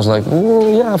 So then I was like,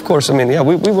 oh, yeah, of course. I mean, yeah,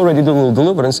 we've already done a little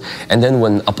deliverance. And then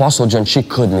when Apostle Janchi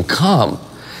couldn't come,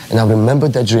 and I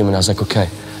remembered that dream, and I was like, okay,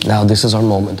 now this is our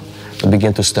moment. To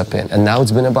begin to step in. And now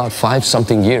it's been about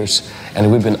 5-something years,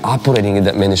 and we've been operating in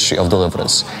that ministry of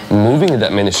deliverance, moving in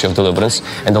that ministry of deliverance,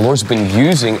 and the Lord's been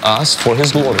using us for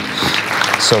His glory.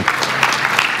 So,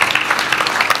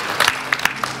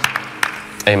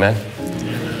 amen.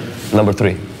 Number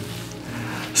 3,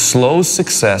 Slow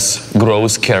success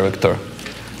grows character.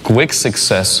 Quick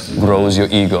success grows your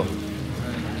ego.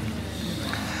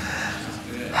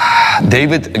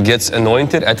 David gets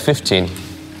anointed at 15.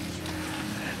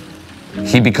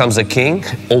 He becomes a king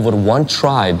over one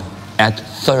tribe at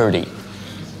 30.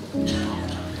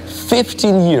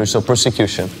 15 years of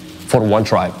persecution for one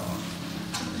tribe.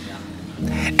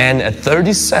 And at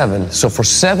 37, so for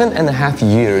 7.5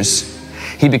 years,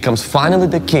 he becomes finally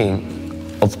the king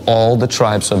of all the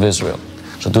tribes of Israel.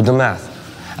 So do the math.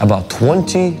 About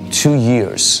 22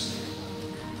 years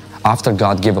after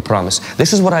God gave a promise.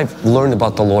 This is what I've learned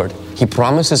about the Lord. He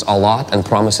promises a lot and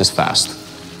promises fast.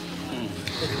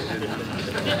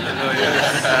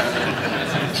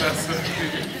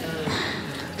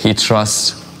 He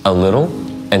trusts a little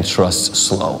and trusts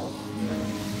slow.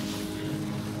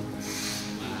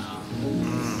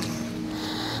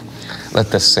 Let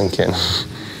this sink in.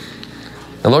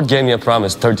 The Lord gave me a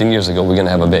promise 13 years ago, we're going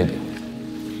to have a baby.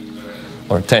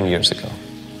 Or 10 years ago.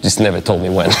 Just never told me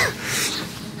when.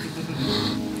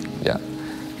 Yeah.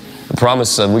 The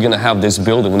promise that we're going to have this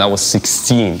building when I was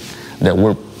 16 that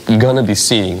we're going to be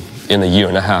seeing in a year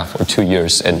and a half or 2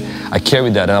 years. And I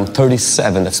carried that, and I'm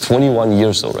 37. That's 21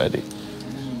 years already.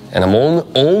 And I'm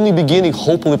only beginning,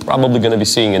 hopefully, probably going to be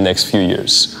seeing in the next few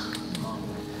years.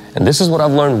 And this is what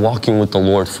I've learned walking with the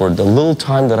Lord for the little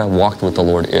time that I walked with the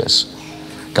Lord is.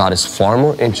 God is far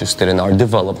more interested in our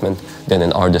development than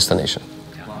in our destination.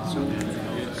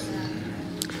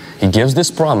 He gives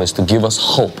this promise to give us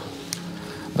hope.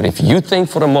 But if you think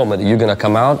for a moment that you're going to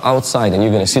come out outside and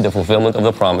you're going to see the fulfillment of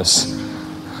the promise,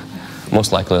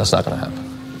 most likely that's not going to happen.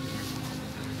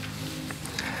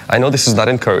 I know this is not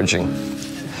encouraging.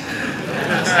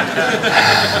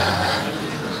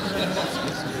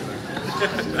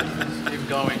 Keep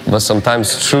going. But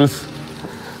sometimes truth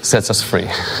sets us free.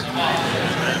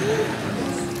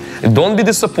 Don't be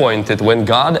disappointed when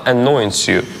God anoints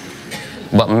you,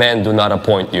 but men do not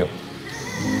appoint you.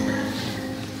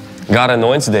 God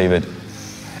anoints David,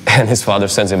 and his father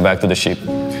sends him back to the sheep.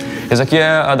 He's like,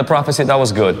 yeah, the prophecy, that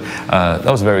was good. That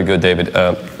was very good, David.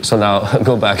 So now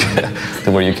go back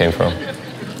to where you came from.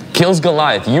 Kills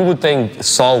Goliath. You would think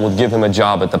Saul would give him a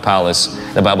job at the palace.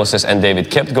 The Bible says, and David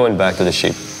kept going back to the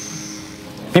sheep.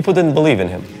 People didn't believe in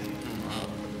him.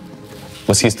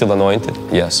 Was he still anointed?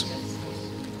 Yes.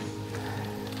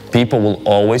 People will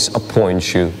always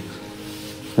appoint you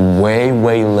way,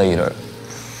 way later.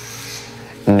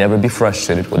 Never be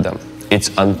frustrated with them. It's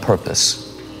on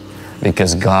purpose.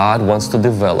 Because God wants to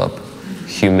develop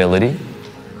humility.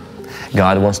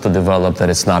 God wants to develop that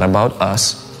it's not about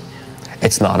us.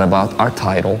 It's not about our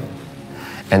title.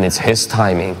 And it's His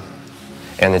timing.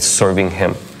 And it's serving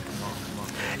Him.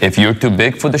 If you're too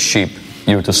big for the sheep,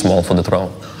 you're too small for the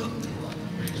throne.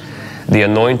 The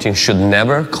anointing should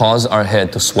never cause our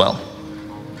head to swell.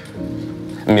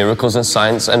 Miracles and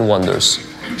signs and wonders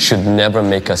should never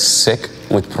make us sick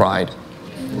with pride.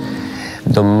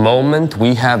 The moment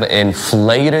we have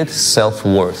inflated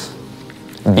self-worth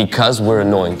because we're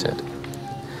anointed,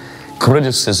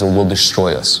 criticism will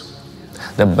destroy us.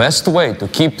 The best way to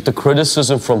keep the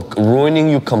criticism from ruining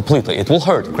you completely, it will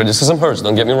hurt. Criticism hurts,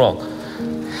 don't get me wrong.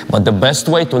 But the best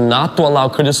way to not to allow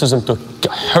criticism to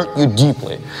hurt you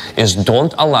deeply is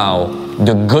don't allow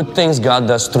the good things God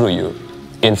does through you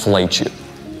inflate you.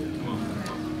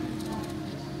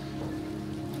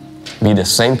 Be the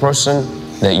same person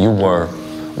that you were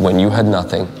when you had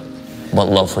nothing but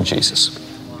love for Jesus.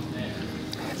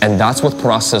 And that's what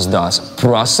process does.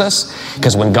 Process,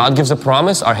 because when God gives a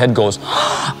promise, our head goes,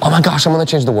 oh my gosh, I'm going to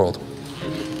change the world.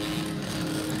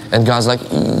 And God's like,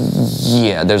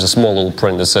 yeah, there's a small little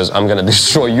print that says, I'm going to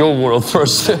destroy your world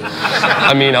first.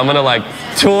 I mean, I'm going to like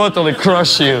totally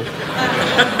crush you.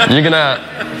 You're going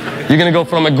to go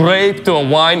from a grape to a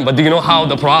wine, but do you know how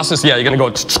the process, yeah, you're going to go,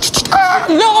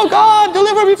 no, God,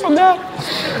 deliver me from that.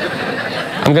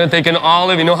 I'm going to take an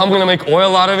olive, you know how I'm going to make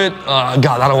oil out of it?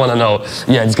 God, I don't want to know.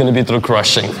 Yeah, it's going to be through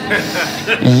crushing.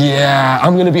 Yeah,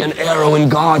 I'm going to be an arrow in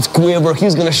God's quiver.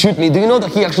 He's going to shoot me. Do you know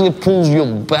that He actually pulls you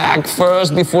back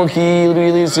first before He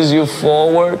releases you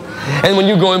forward? And when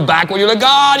you're going backward, you're like,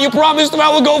 God, you promised I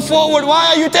will go forward.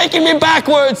 Why are you taking me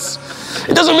backwards?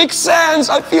 It doesn't make sense.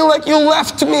 I feel like you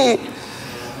left me.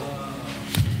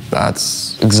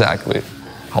 That's exactly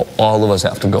how all of us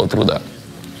have to go through that.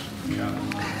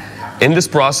 In this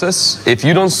process, if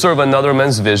you don't serve another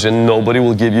man's vision, nobody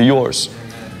will give you yours.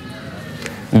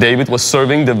 David was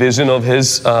serving the vision of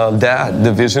his dad,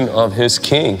 the vision of his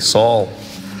king, Saul.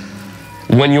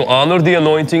 When you honor the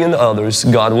anointing in others,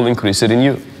 God will increase it in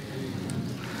you.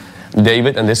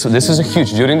 David, and this is a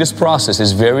huge, during this process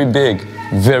is very big,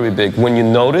 when you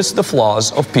notice the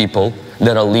flaws of people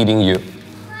that are leading you,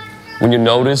 when you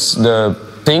notice the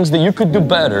things that you could do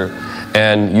better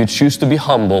and you choose to be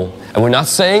humble. And we're not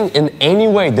saying in any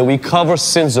way that we cover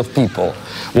sins of people.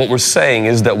 What we're saying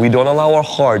is that we don't allow our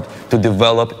heart to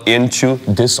develop into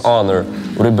dishonor,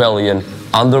 rebellion,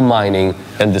 undermining,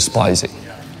 and despising.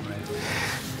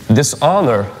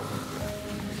 Dishonor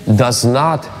does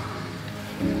not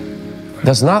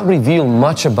reveal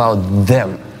much about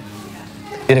them.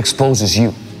 It exposes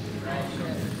you.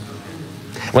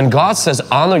 When God says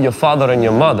honor your father and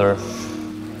your mother,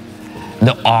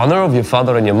 the honor of your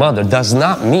father and your mother does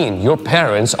not mean your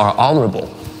parents are honorable.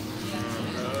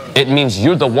 It means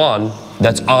you're the one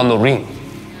that's honoring.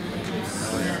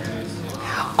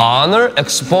 Honor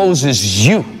exposes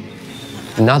you,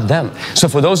 not them. So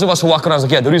for those of us who walk around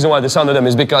like, yeah, the reason why I dishonor them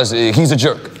is because he's a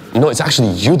jerk. No, it's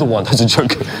actually you the one that's a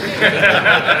jerk.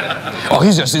 Oh,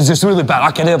 he's just really bad. I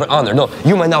can never honor. No,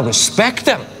 you might now respect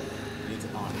them.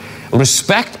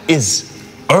 Respect is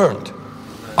earned.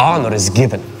 Honor is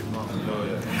given.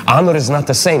 Honor is not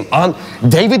the same.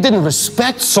 David didn't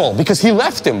respect Saul because he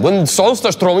left him. When Saul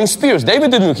starts throwing spears,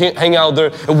 David didn't hang out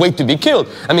there and wait to be killed.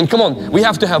 I mean, come on, we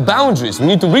have to have boundaries. We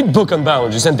need to read book on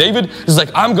boundaries. And David is like,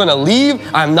 I'm going to leave.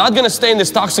 I'm not going to stay in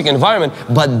this toxic environment.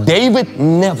 But David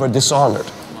never dishonored,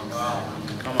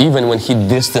 even when he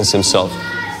distanced himself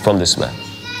from this man.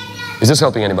 Is this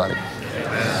helping anybody?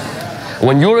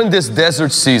 When you're in this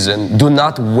desert season, do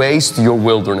not waste your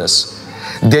wilderness.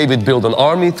 David built an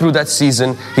army through that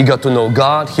season. He got to know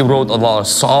God. He wrote a lot of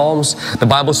Psalms. The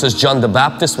Bible says John the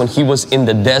Baptist, when he was in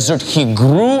the desert, he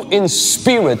grew in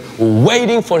spirit,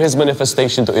 waiting for his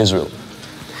manifestation to Israel.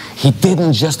 He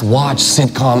didn't just watch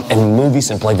sitcom and movies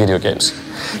and play video games.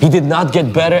 He did not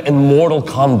get better in Mortal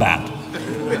Kombat.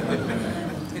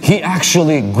 He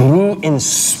actually grew in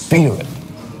spirit.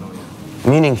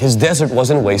 Meaning his desert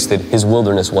wasn't wasted, his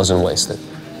wilderness wasn't wasted.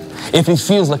 If he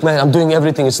feels like, man, I'm doing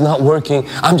everything, it's not working,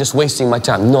 I'm just wasting my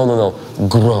time. No, no, no.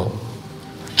 Grow,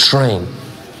 train,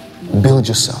 build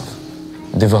yourself,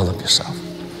 develop yourself.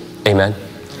 Amen.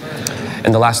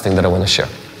 And the last thing that I want to share.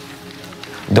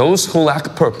 Those who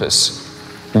lack purpose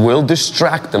will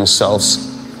distract themselves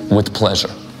with pleasure.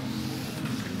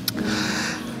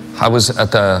 I was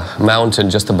at the mountain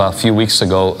just about a few weeks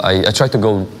ago. I tried to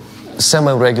go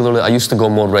semi-regularly. I used to go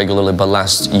more regularly, but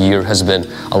last year has been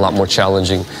a lot more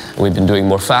challenging. We've been doing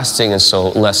more fasting and so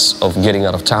less of getting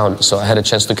out of town. So I had a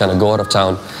chance to kind of go out of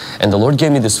town. And the Lord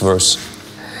gave me this verse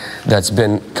that's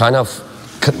been kind of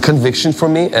conviction for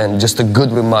me and just a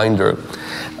good reminder.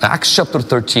 Acts chapter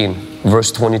 13,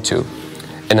 verse 22.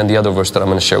 And then the other verse that I'm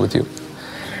going to share with you.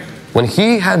 When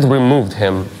he had removed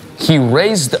him, he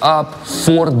raised up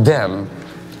for them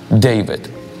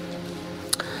David.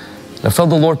 I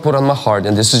felt the Lord put on my heart,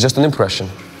 and this is just an impression.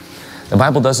 The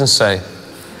Bible doesn't say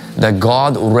that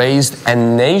God raised a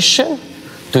nation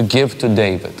to give to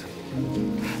David.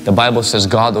 The Bible says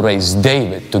God raised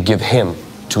David to give him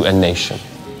to a nation.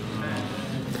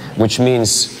 Which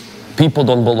means people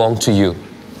don't belong to you.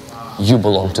 You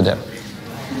belong to them.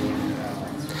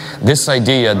 This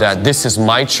idea that this is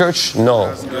my church,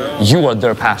 no, you are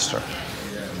their pastor.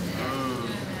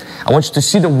 I want you to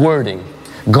see the wording.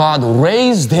 God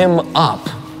raised him up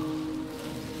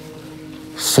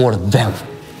for them.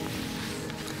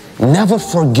 Never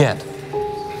forget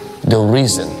the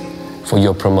reason for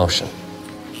your promotion.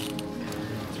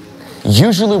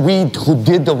 Usually we who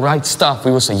did the right stuff,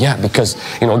 we will say, yeah, because,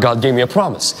 God gave me a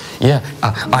promise. Yeah,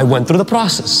 I went through the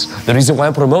process. The reason why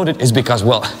I'm promoted is because,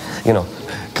 well,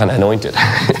 kind of anointed.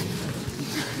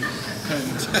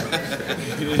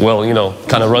 Well,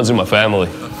 kind of runs in my family.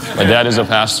 My dad is a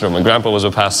pastor. My grandpa was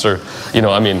a pastor.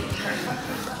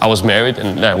 I was married,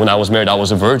 and when I was married, I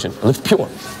was a virgin. I lived pure.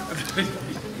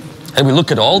 And we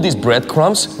look at all these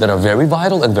breadcrumbs that are very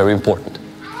vital and very important.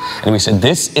 And we said,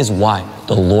 this is why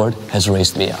the Lord has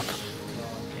raised me up.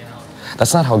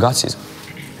 That's not how God sees it.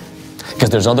 Because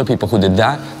there's other people who did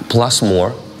that, plus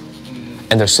more,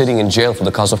 and they're sitting in jail for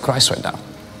the cause of Christ right now.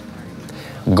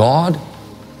 God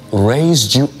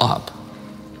raised you up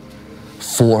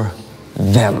for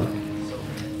them.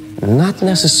 Not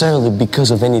necessarily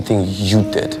because of anything you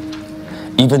did.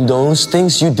 Even those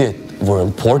things you did were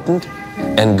important,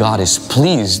 and God is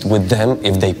pleased with them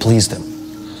if they pleased Him.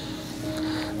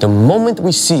 The moment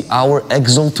we see our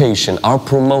exaltation, our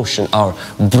promotion, our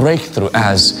breakthrough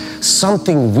as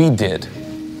something we did,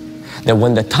 that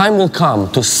when the time will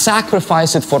come to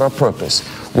sacrifice it for our purpose,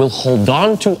 we'll hold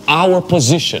on to our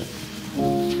position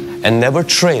and never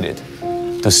trade it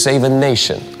to save a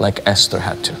nation like Esther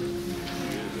had to.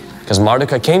 Because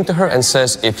Mordecai came to her and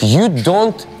says, if you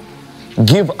don't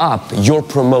give up your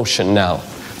promotion now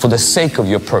for the sake of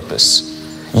your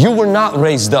purpose, you were not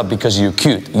raised up because you're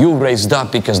cute. You were raised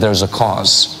up because there's a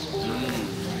cause.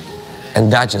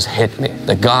 And that just hit me,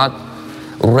 that God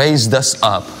raised us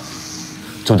up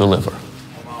to deliver,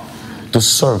 to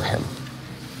serve Him,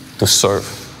 to serve.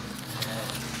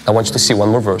 I want you to see one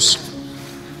more verse,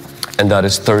 and that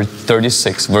is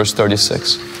 36, verse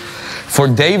 36. For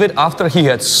David, after he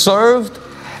had served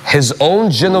his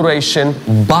own generation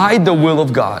by the will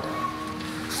of God,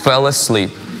 fell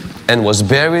asleep and was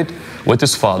buried with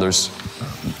his fathers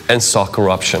and saw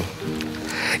corruption.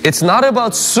 It's not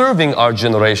about serving our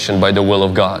generation by the will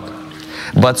of God,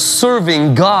 but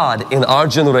serving God in our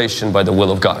generation by the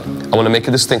will of God. I want to make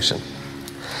a distinction.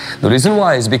 The reason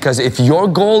why is because if your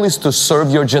goal is to serve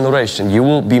your generation, you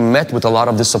will be met with a lot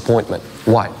of disappointment.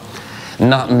 Why?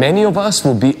 Not many of us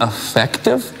will be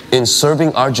effective in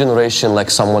serving our generation like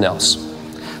someone else.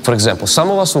 For example, some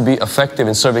of us will be effective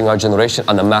in serving our generation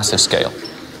on a massive scale.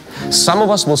 Some of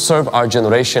us will serve our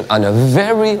generation on a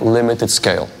very limited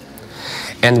scale.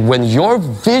 And when your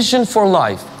vision for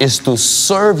life is to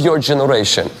serve your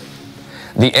generation,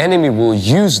 the enemy will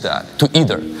use that to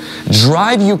either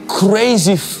drive you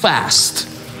crazy fast.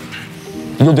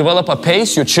 You'll develop a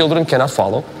pace your children cannot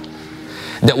follow,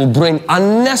 that will bring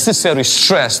unnecessary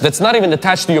stress that's not even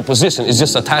attached to your position, it's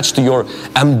just attached to your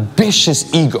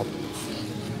ambitious ego.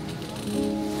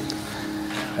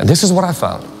 And this is what I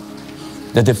found.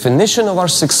 The definition of our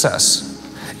success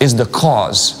is the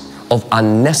cause of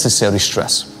unnecessary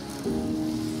stress.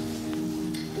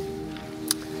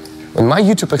 When my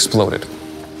YouTube exploded,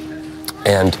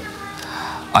 and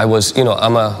I was,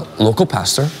 I'm a local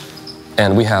pastor,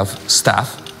 and we have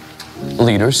staff,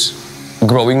 leaders,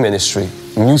 growing ministry.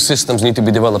 New systems need to be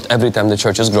developed every time the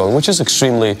church is growing, which is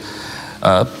extremely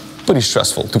pretty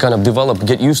stressful to kind of develop,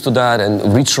 get used to that and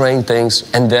retrain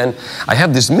things. And then I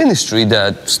have this ministry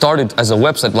that started as a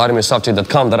website,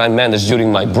 VladimirSavchuk.com, that I managed during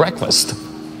my breakfast.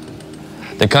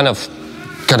 They kind of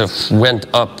went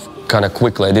up kind of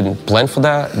quickly. I didn't plan for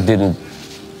that,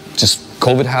 just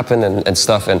COVID happened and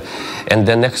stuff. And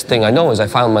then next thing I know is I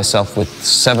found myself with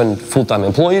 7 full-time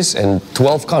employees and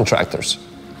 12 contractors.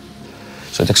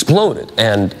 So it exploded,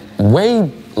 and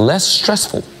way less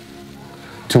stressful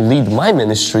to lead my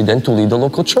ministry than to lead the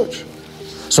local church.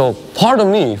 So part of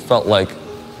me felt like,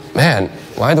 man,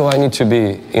 why do I need to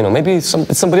be, maybe it's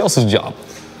somebody else's job.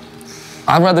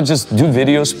 I'd rather just do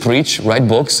videos, preach, write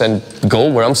books, and go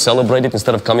where I'm celebrated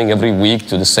instead of coming every week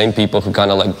to the same people who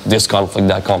kind of like this conflict,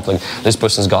 that conflict, this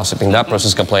person's gossiping, that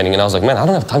person's complaining. And I was like, man, I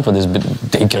don't have time for this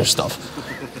daycare stuff.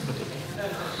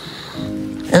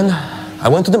 And I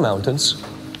went to the mountains.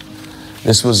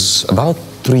 This was about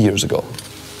 3 years ago.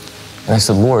 And I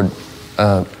said, Lord,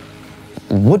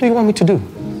 what do you want me to do?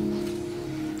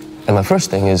 And my first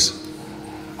thing is,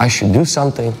 I should do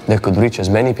something that could reach as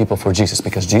many people for Jesus,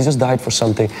 because Jesus died for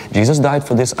something. Jesus died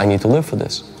for this. I need to live for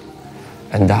this.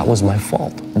 And that was my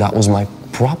fault. That was my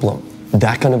problem.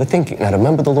 That kind of a thinking. And I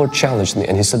remember the Lord challenged me,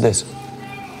 and He said this.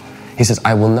 He says,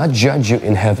 I will not judge you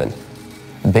in heaven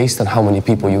based on how many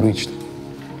people you reached.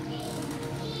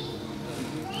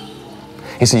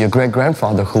 He said, your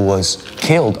great-grandfather who was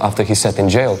killed after he sat in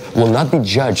jail will not be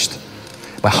judged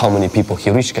by how many people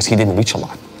he reached, because he didn't reach a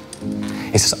lot.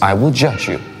 He says, I will judge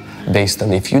you based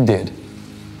on if you did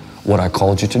what I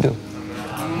called you to do.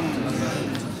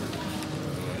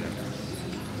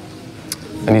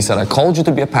 And he said, I called you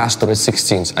to be a pastor at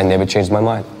 16. I never changed my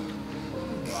mind.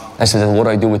 I said, then what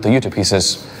do I do with the YouTube? He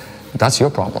says, that's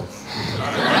your problem.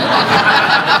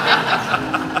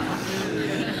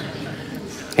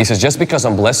 He says, just because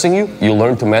I'm blessing you, you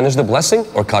learn to manage the blessing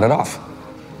or cut it off.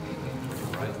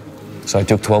 So I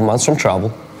took 12 months from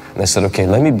travel, and I said, okay,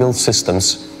 let me build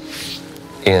systems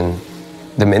in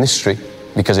the ministry,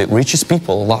 because it reaches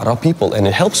people, a lot of people, and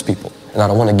it helps people, and I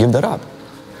don't want to give that up.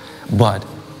 But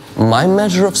my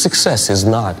measure of success is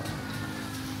not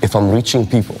if I'm reaching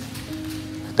people.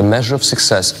 The measure of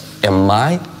success, am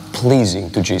I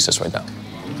pleasing to Jesus right now?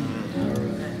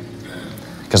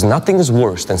 Because nothing is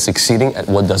worse than succeeding at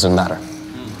what doesn't matter.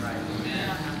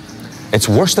 It's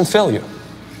worse than failure.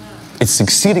 It's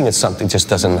succeeding at something just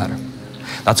doesn't matter.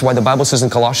 That's why the Bible says in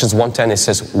Colossians 1:10, it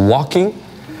says, walking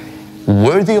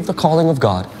worthy of the calling of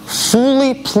God,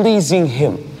 fully pleasing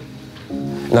Him.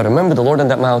 Now remember, the Lord on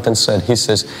that mountain said, He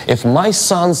says, if my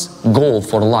son's goal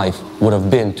for life would have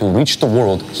been to reach the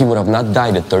world, he would have not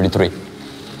died at 33.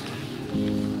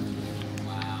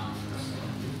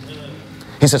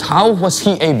 He says, how was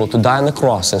He able to die on the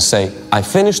cross and say, I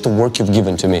finished the work you've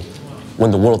given to me, when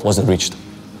the world wasn't reached?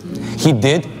 He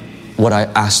did what I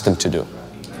asked Him to do.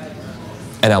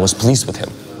 and I was pleased with Him.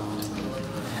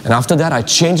 And after that, I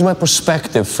changed my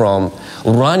perspective from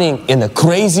running in a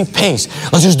crazy pace.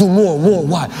 Let's just do more.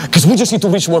 Why? Because we just need to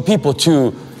reach more people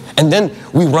to, and then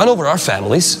we run over our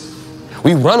families.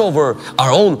 We run over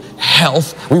our own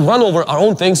health. We run over our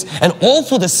own things, and all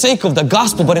for the sake of the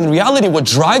gospel. But in reality, what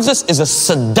drives us is a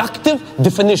seductive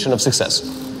definition of success.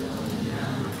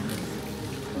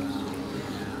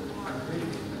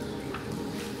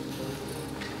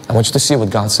 I want you to see what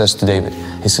God says to David.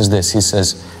 He says this. He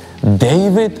says,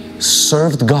 David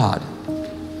served God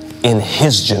in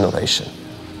his generation.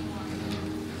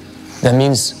 That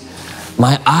means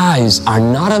my eyes are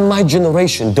not on my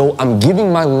generation, though I'm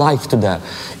giving my life to that,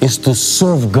 is to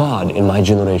serve God in my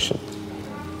generation.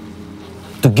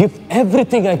 To give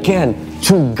everything I can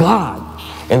to God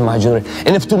in my generation.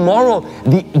 And if tomorrow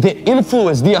the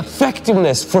influence, the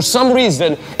effectiveness, for some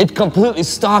reason, it completely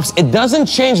stops, it doesn't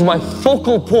change my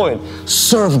focal point.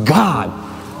 Serve God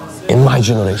in my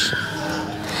generation.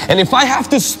 And if I have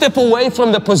to step away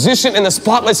from the position in the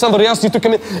spotlight somebody else needs to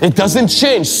come in, it doesn't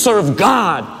change. Serve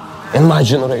God in my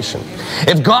generation.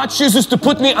 If God chooses to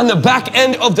put me on the back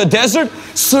end of the desert,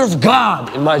 serve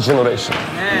God in my generation.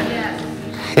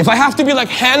 If I have to be like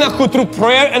Hannah, who through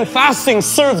prayer and fasting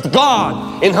served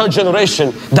God in her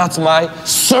generation, that's my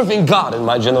serving God in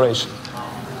my generation.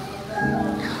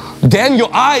 Then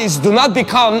your eyes do not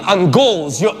become on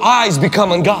goals, your eyes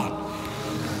become on God.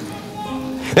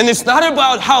 And it's not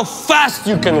about how fast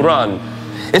you can run.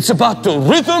 It's about the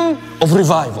rhythm of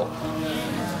revival.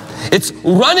 It's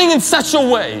running in such a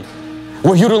way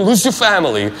where you don't lose your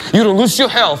family, you don't lose your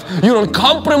health, you don't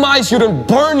compromise, you don't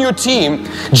burn your team.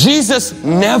 Jesus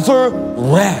never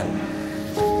ran.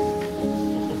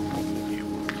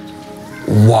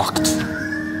 Walked.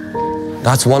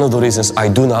 That's one of the reasons I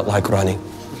do not like running.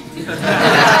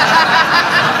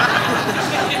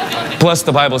 Plus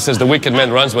the Bible says the wicked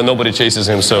man runs when nobody chases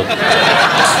him, so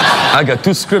I got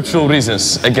two scriptural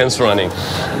reasons against running.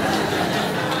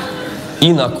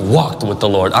 Enoch walked with the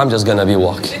Lord. I'm just gonna be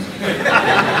walking.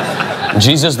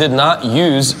 Jesus did not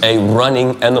use a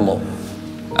running animal,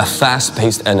 a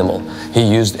fast-paced animal. He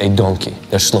used a donkey.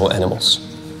 They're slow animals.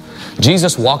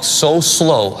 Jesus walked so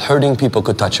slow, hurting people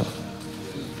could touch him.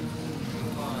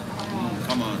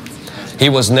 He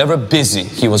was never busy.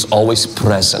 He was always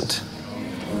present.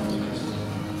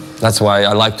 That's why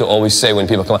I like to always say when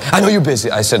people come, I know you're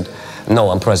busy. I said,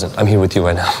 no, I'm present. I'm here with you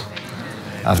right now.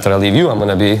 After I leave you, I'm going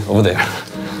to be over there.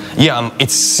 Yeah, it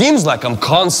seems like I'm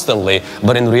constantly,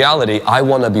 but in reality, I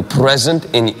want to be present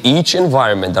in each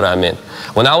environment that I'm in.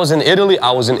 When I was in Italy,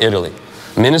 I was in Italy.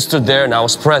 Ministered there and I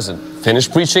was present.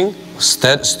 Finished preaching,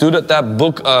 stood at that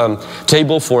book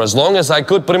table for as long as I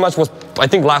could. Pretty much was, I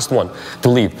think, last one to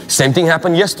leave. Same thing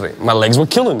happened yesterday. My legs were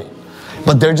killing me.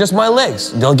 But they're just my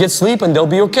legs. They'll get sleep and they'll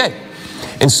be okay.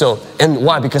 And so, and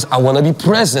why? Because I want to be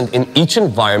present in each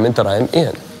environment that I am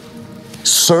in.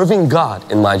 Serving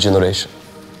God in my generation.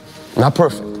 Not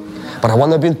perfect, but I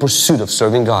want to be in pursuit of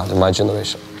serving God in my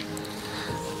generation.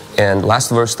 And last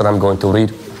verse that I'm going to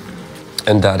read,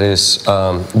 and that is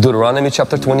Deuteronomy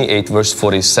chapter 28, verse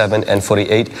 47 and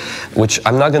 48, which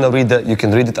I'm not going to read that. You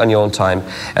can read it on your own time.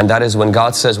 And that is when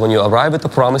God says, when you arrive at the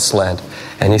promised land,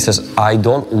 and He says,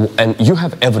 and you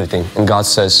have everything. And God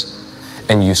says,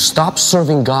 and you stop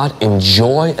serving God in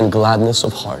joy and gladness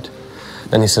of heart.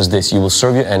 Then He says this, you will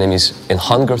serve your enemies in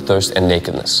hunger, thirst, and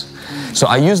nakedness. So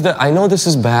I use that. I know this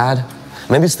is bad.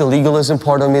 Maybe it's the legalism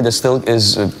part of me that still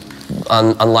is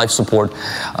on life support.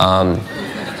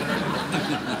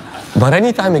 But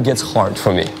anytime it gets hard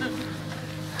for me,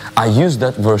 I use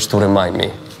that verse to remind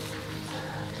me.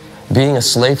 Being a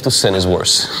slave to sin is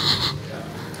worse.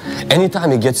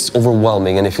 Anytime it gets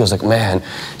overwhelming and it feels like, man,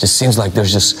 it just seems like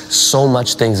there's just so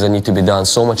much things that need to be done,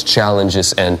 so much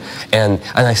challenges, and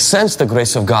I sense the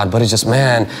grace of God, but it's just,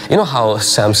 man, you know how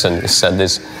Samson said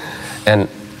this? And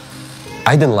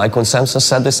I didn't like when Samson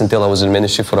said this until I was in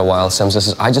ministry for a while. Samson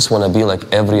says, I just want to be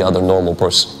like every other normal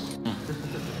person.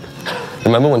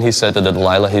 Remember when he said to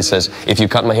Delilah, he says, if you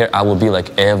cut my hair, I will be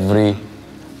like every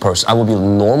person. I will be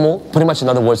normal. Pretty much, in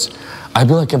other words, I'll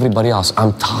be like everybody else.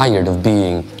 I'm tired of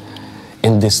being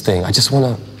in this thing. I just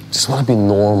want to be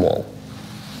normal.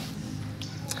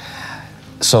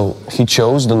 So he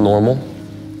chose the normal.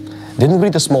 Didn't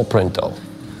read the small print though.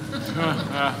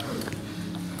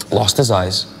 Lost his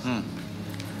eyes.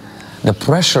 The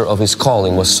pressure of his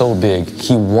calling was so big,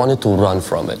 he wanted to run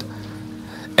from it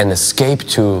and escape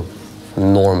to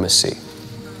normacy.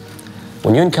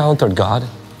 When you encountered God,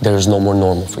 there is no more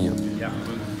normal for you. Yeah.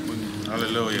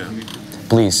 Hallelujah.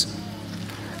 Please,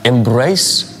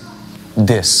 embrace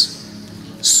this,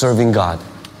 serving God.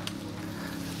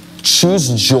 choose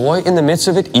joy in the midst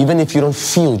of it, even if you don't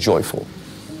feel joyful.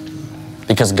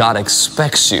 Because God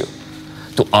expects you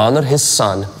to honor His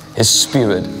Son, His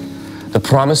Spirit, the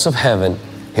promise of heaven,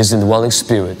 His indwelling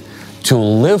Spirit, to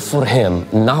live for Him,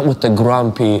 not with the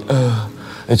grumpy,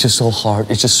 it's just so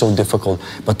hard, it's just so difficult,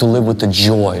 but to live with the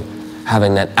joy,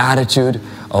 having that attitude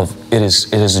of it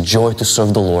is a joy to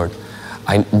serve the Lord.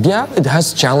 Yeah, it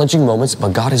has challenging moments,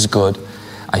 but God is good.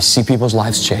 I see people's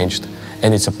lives changed,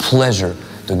 and it's a pleasure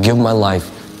to give my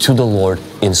life to the Lord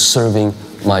in serving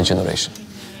my generation.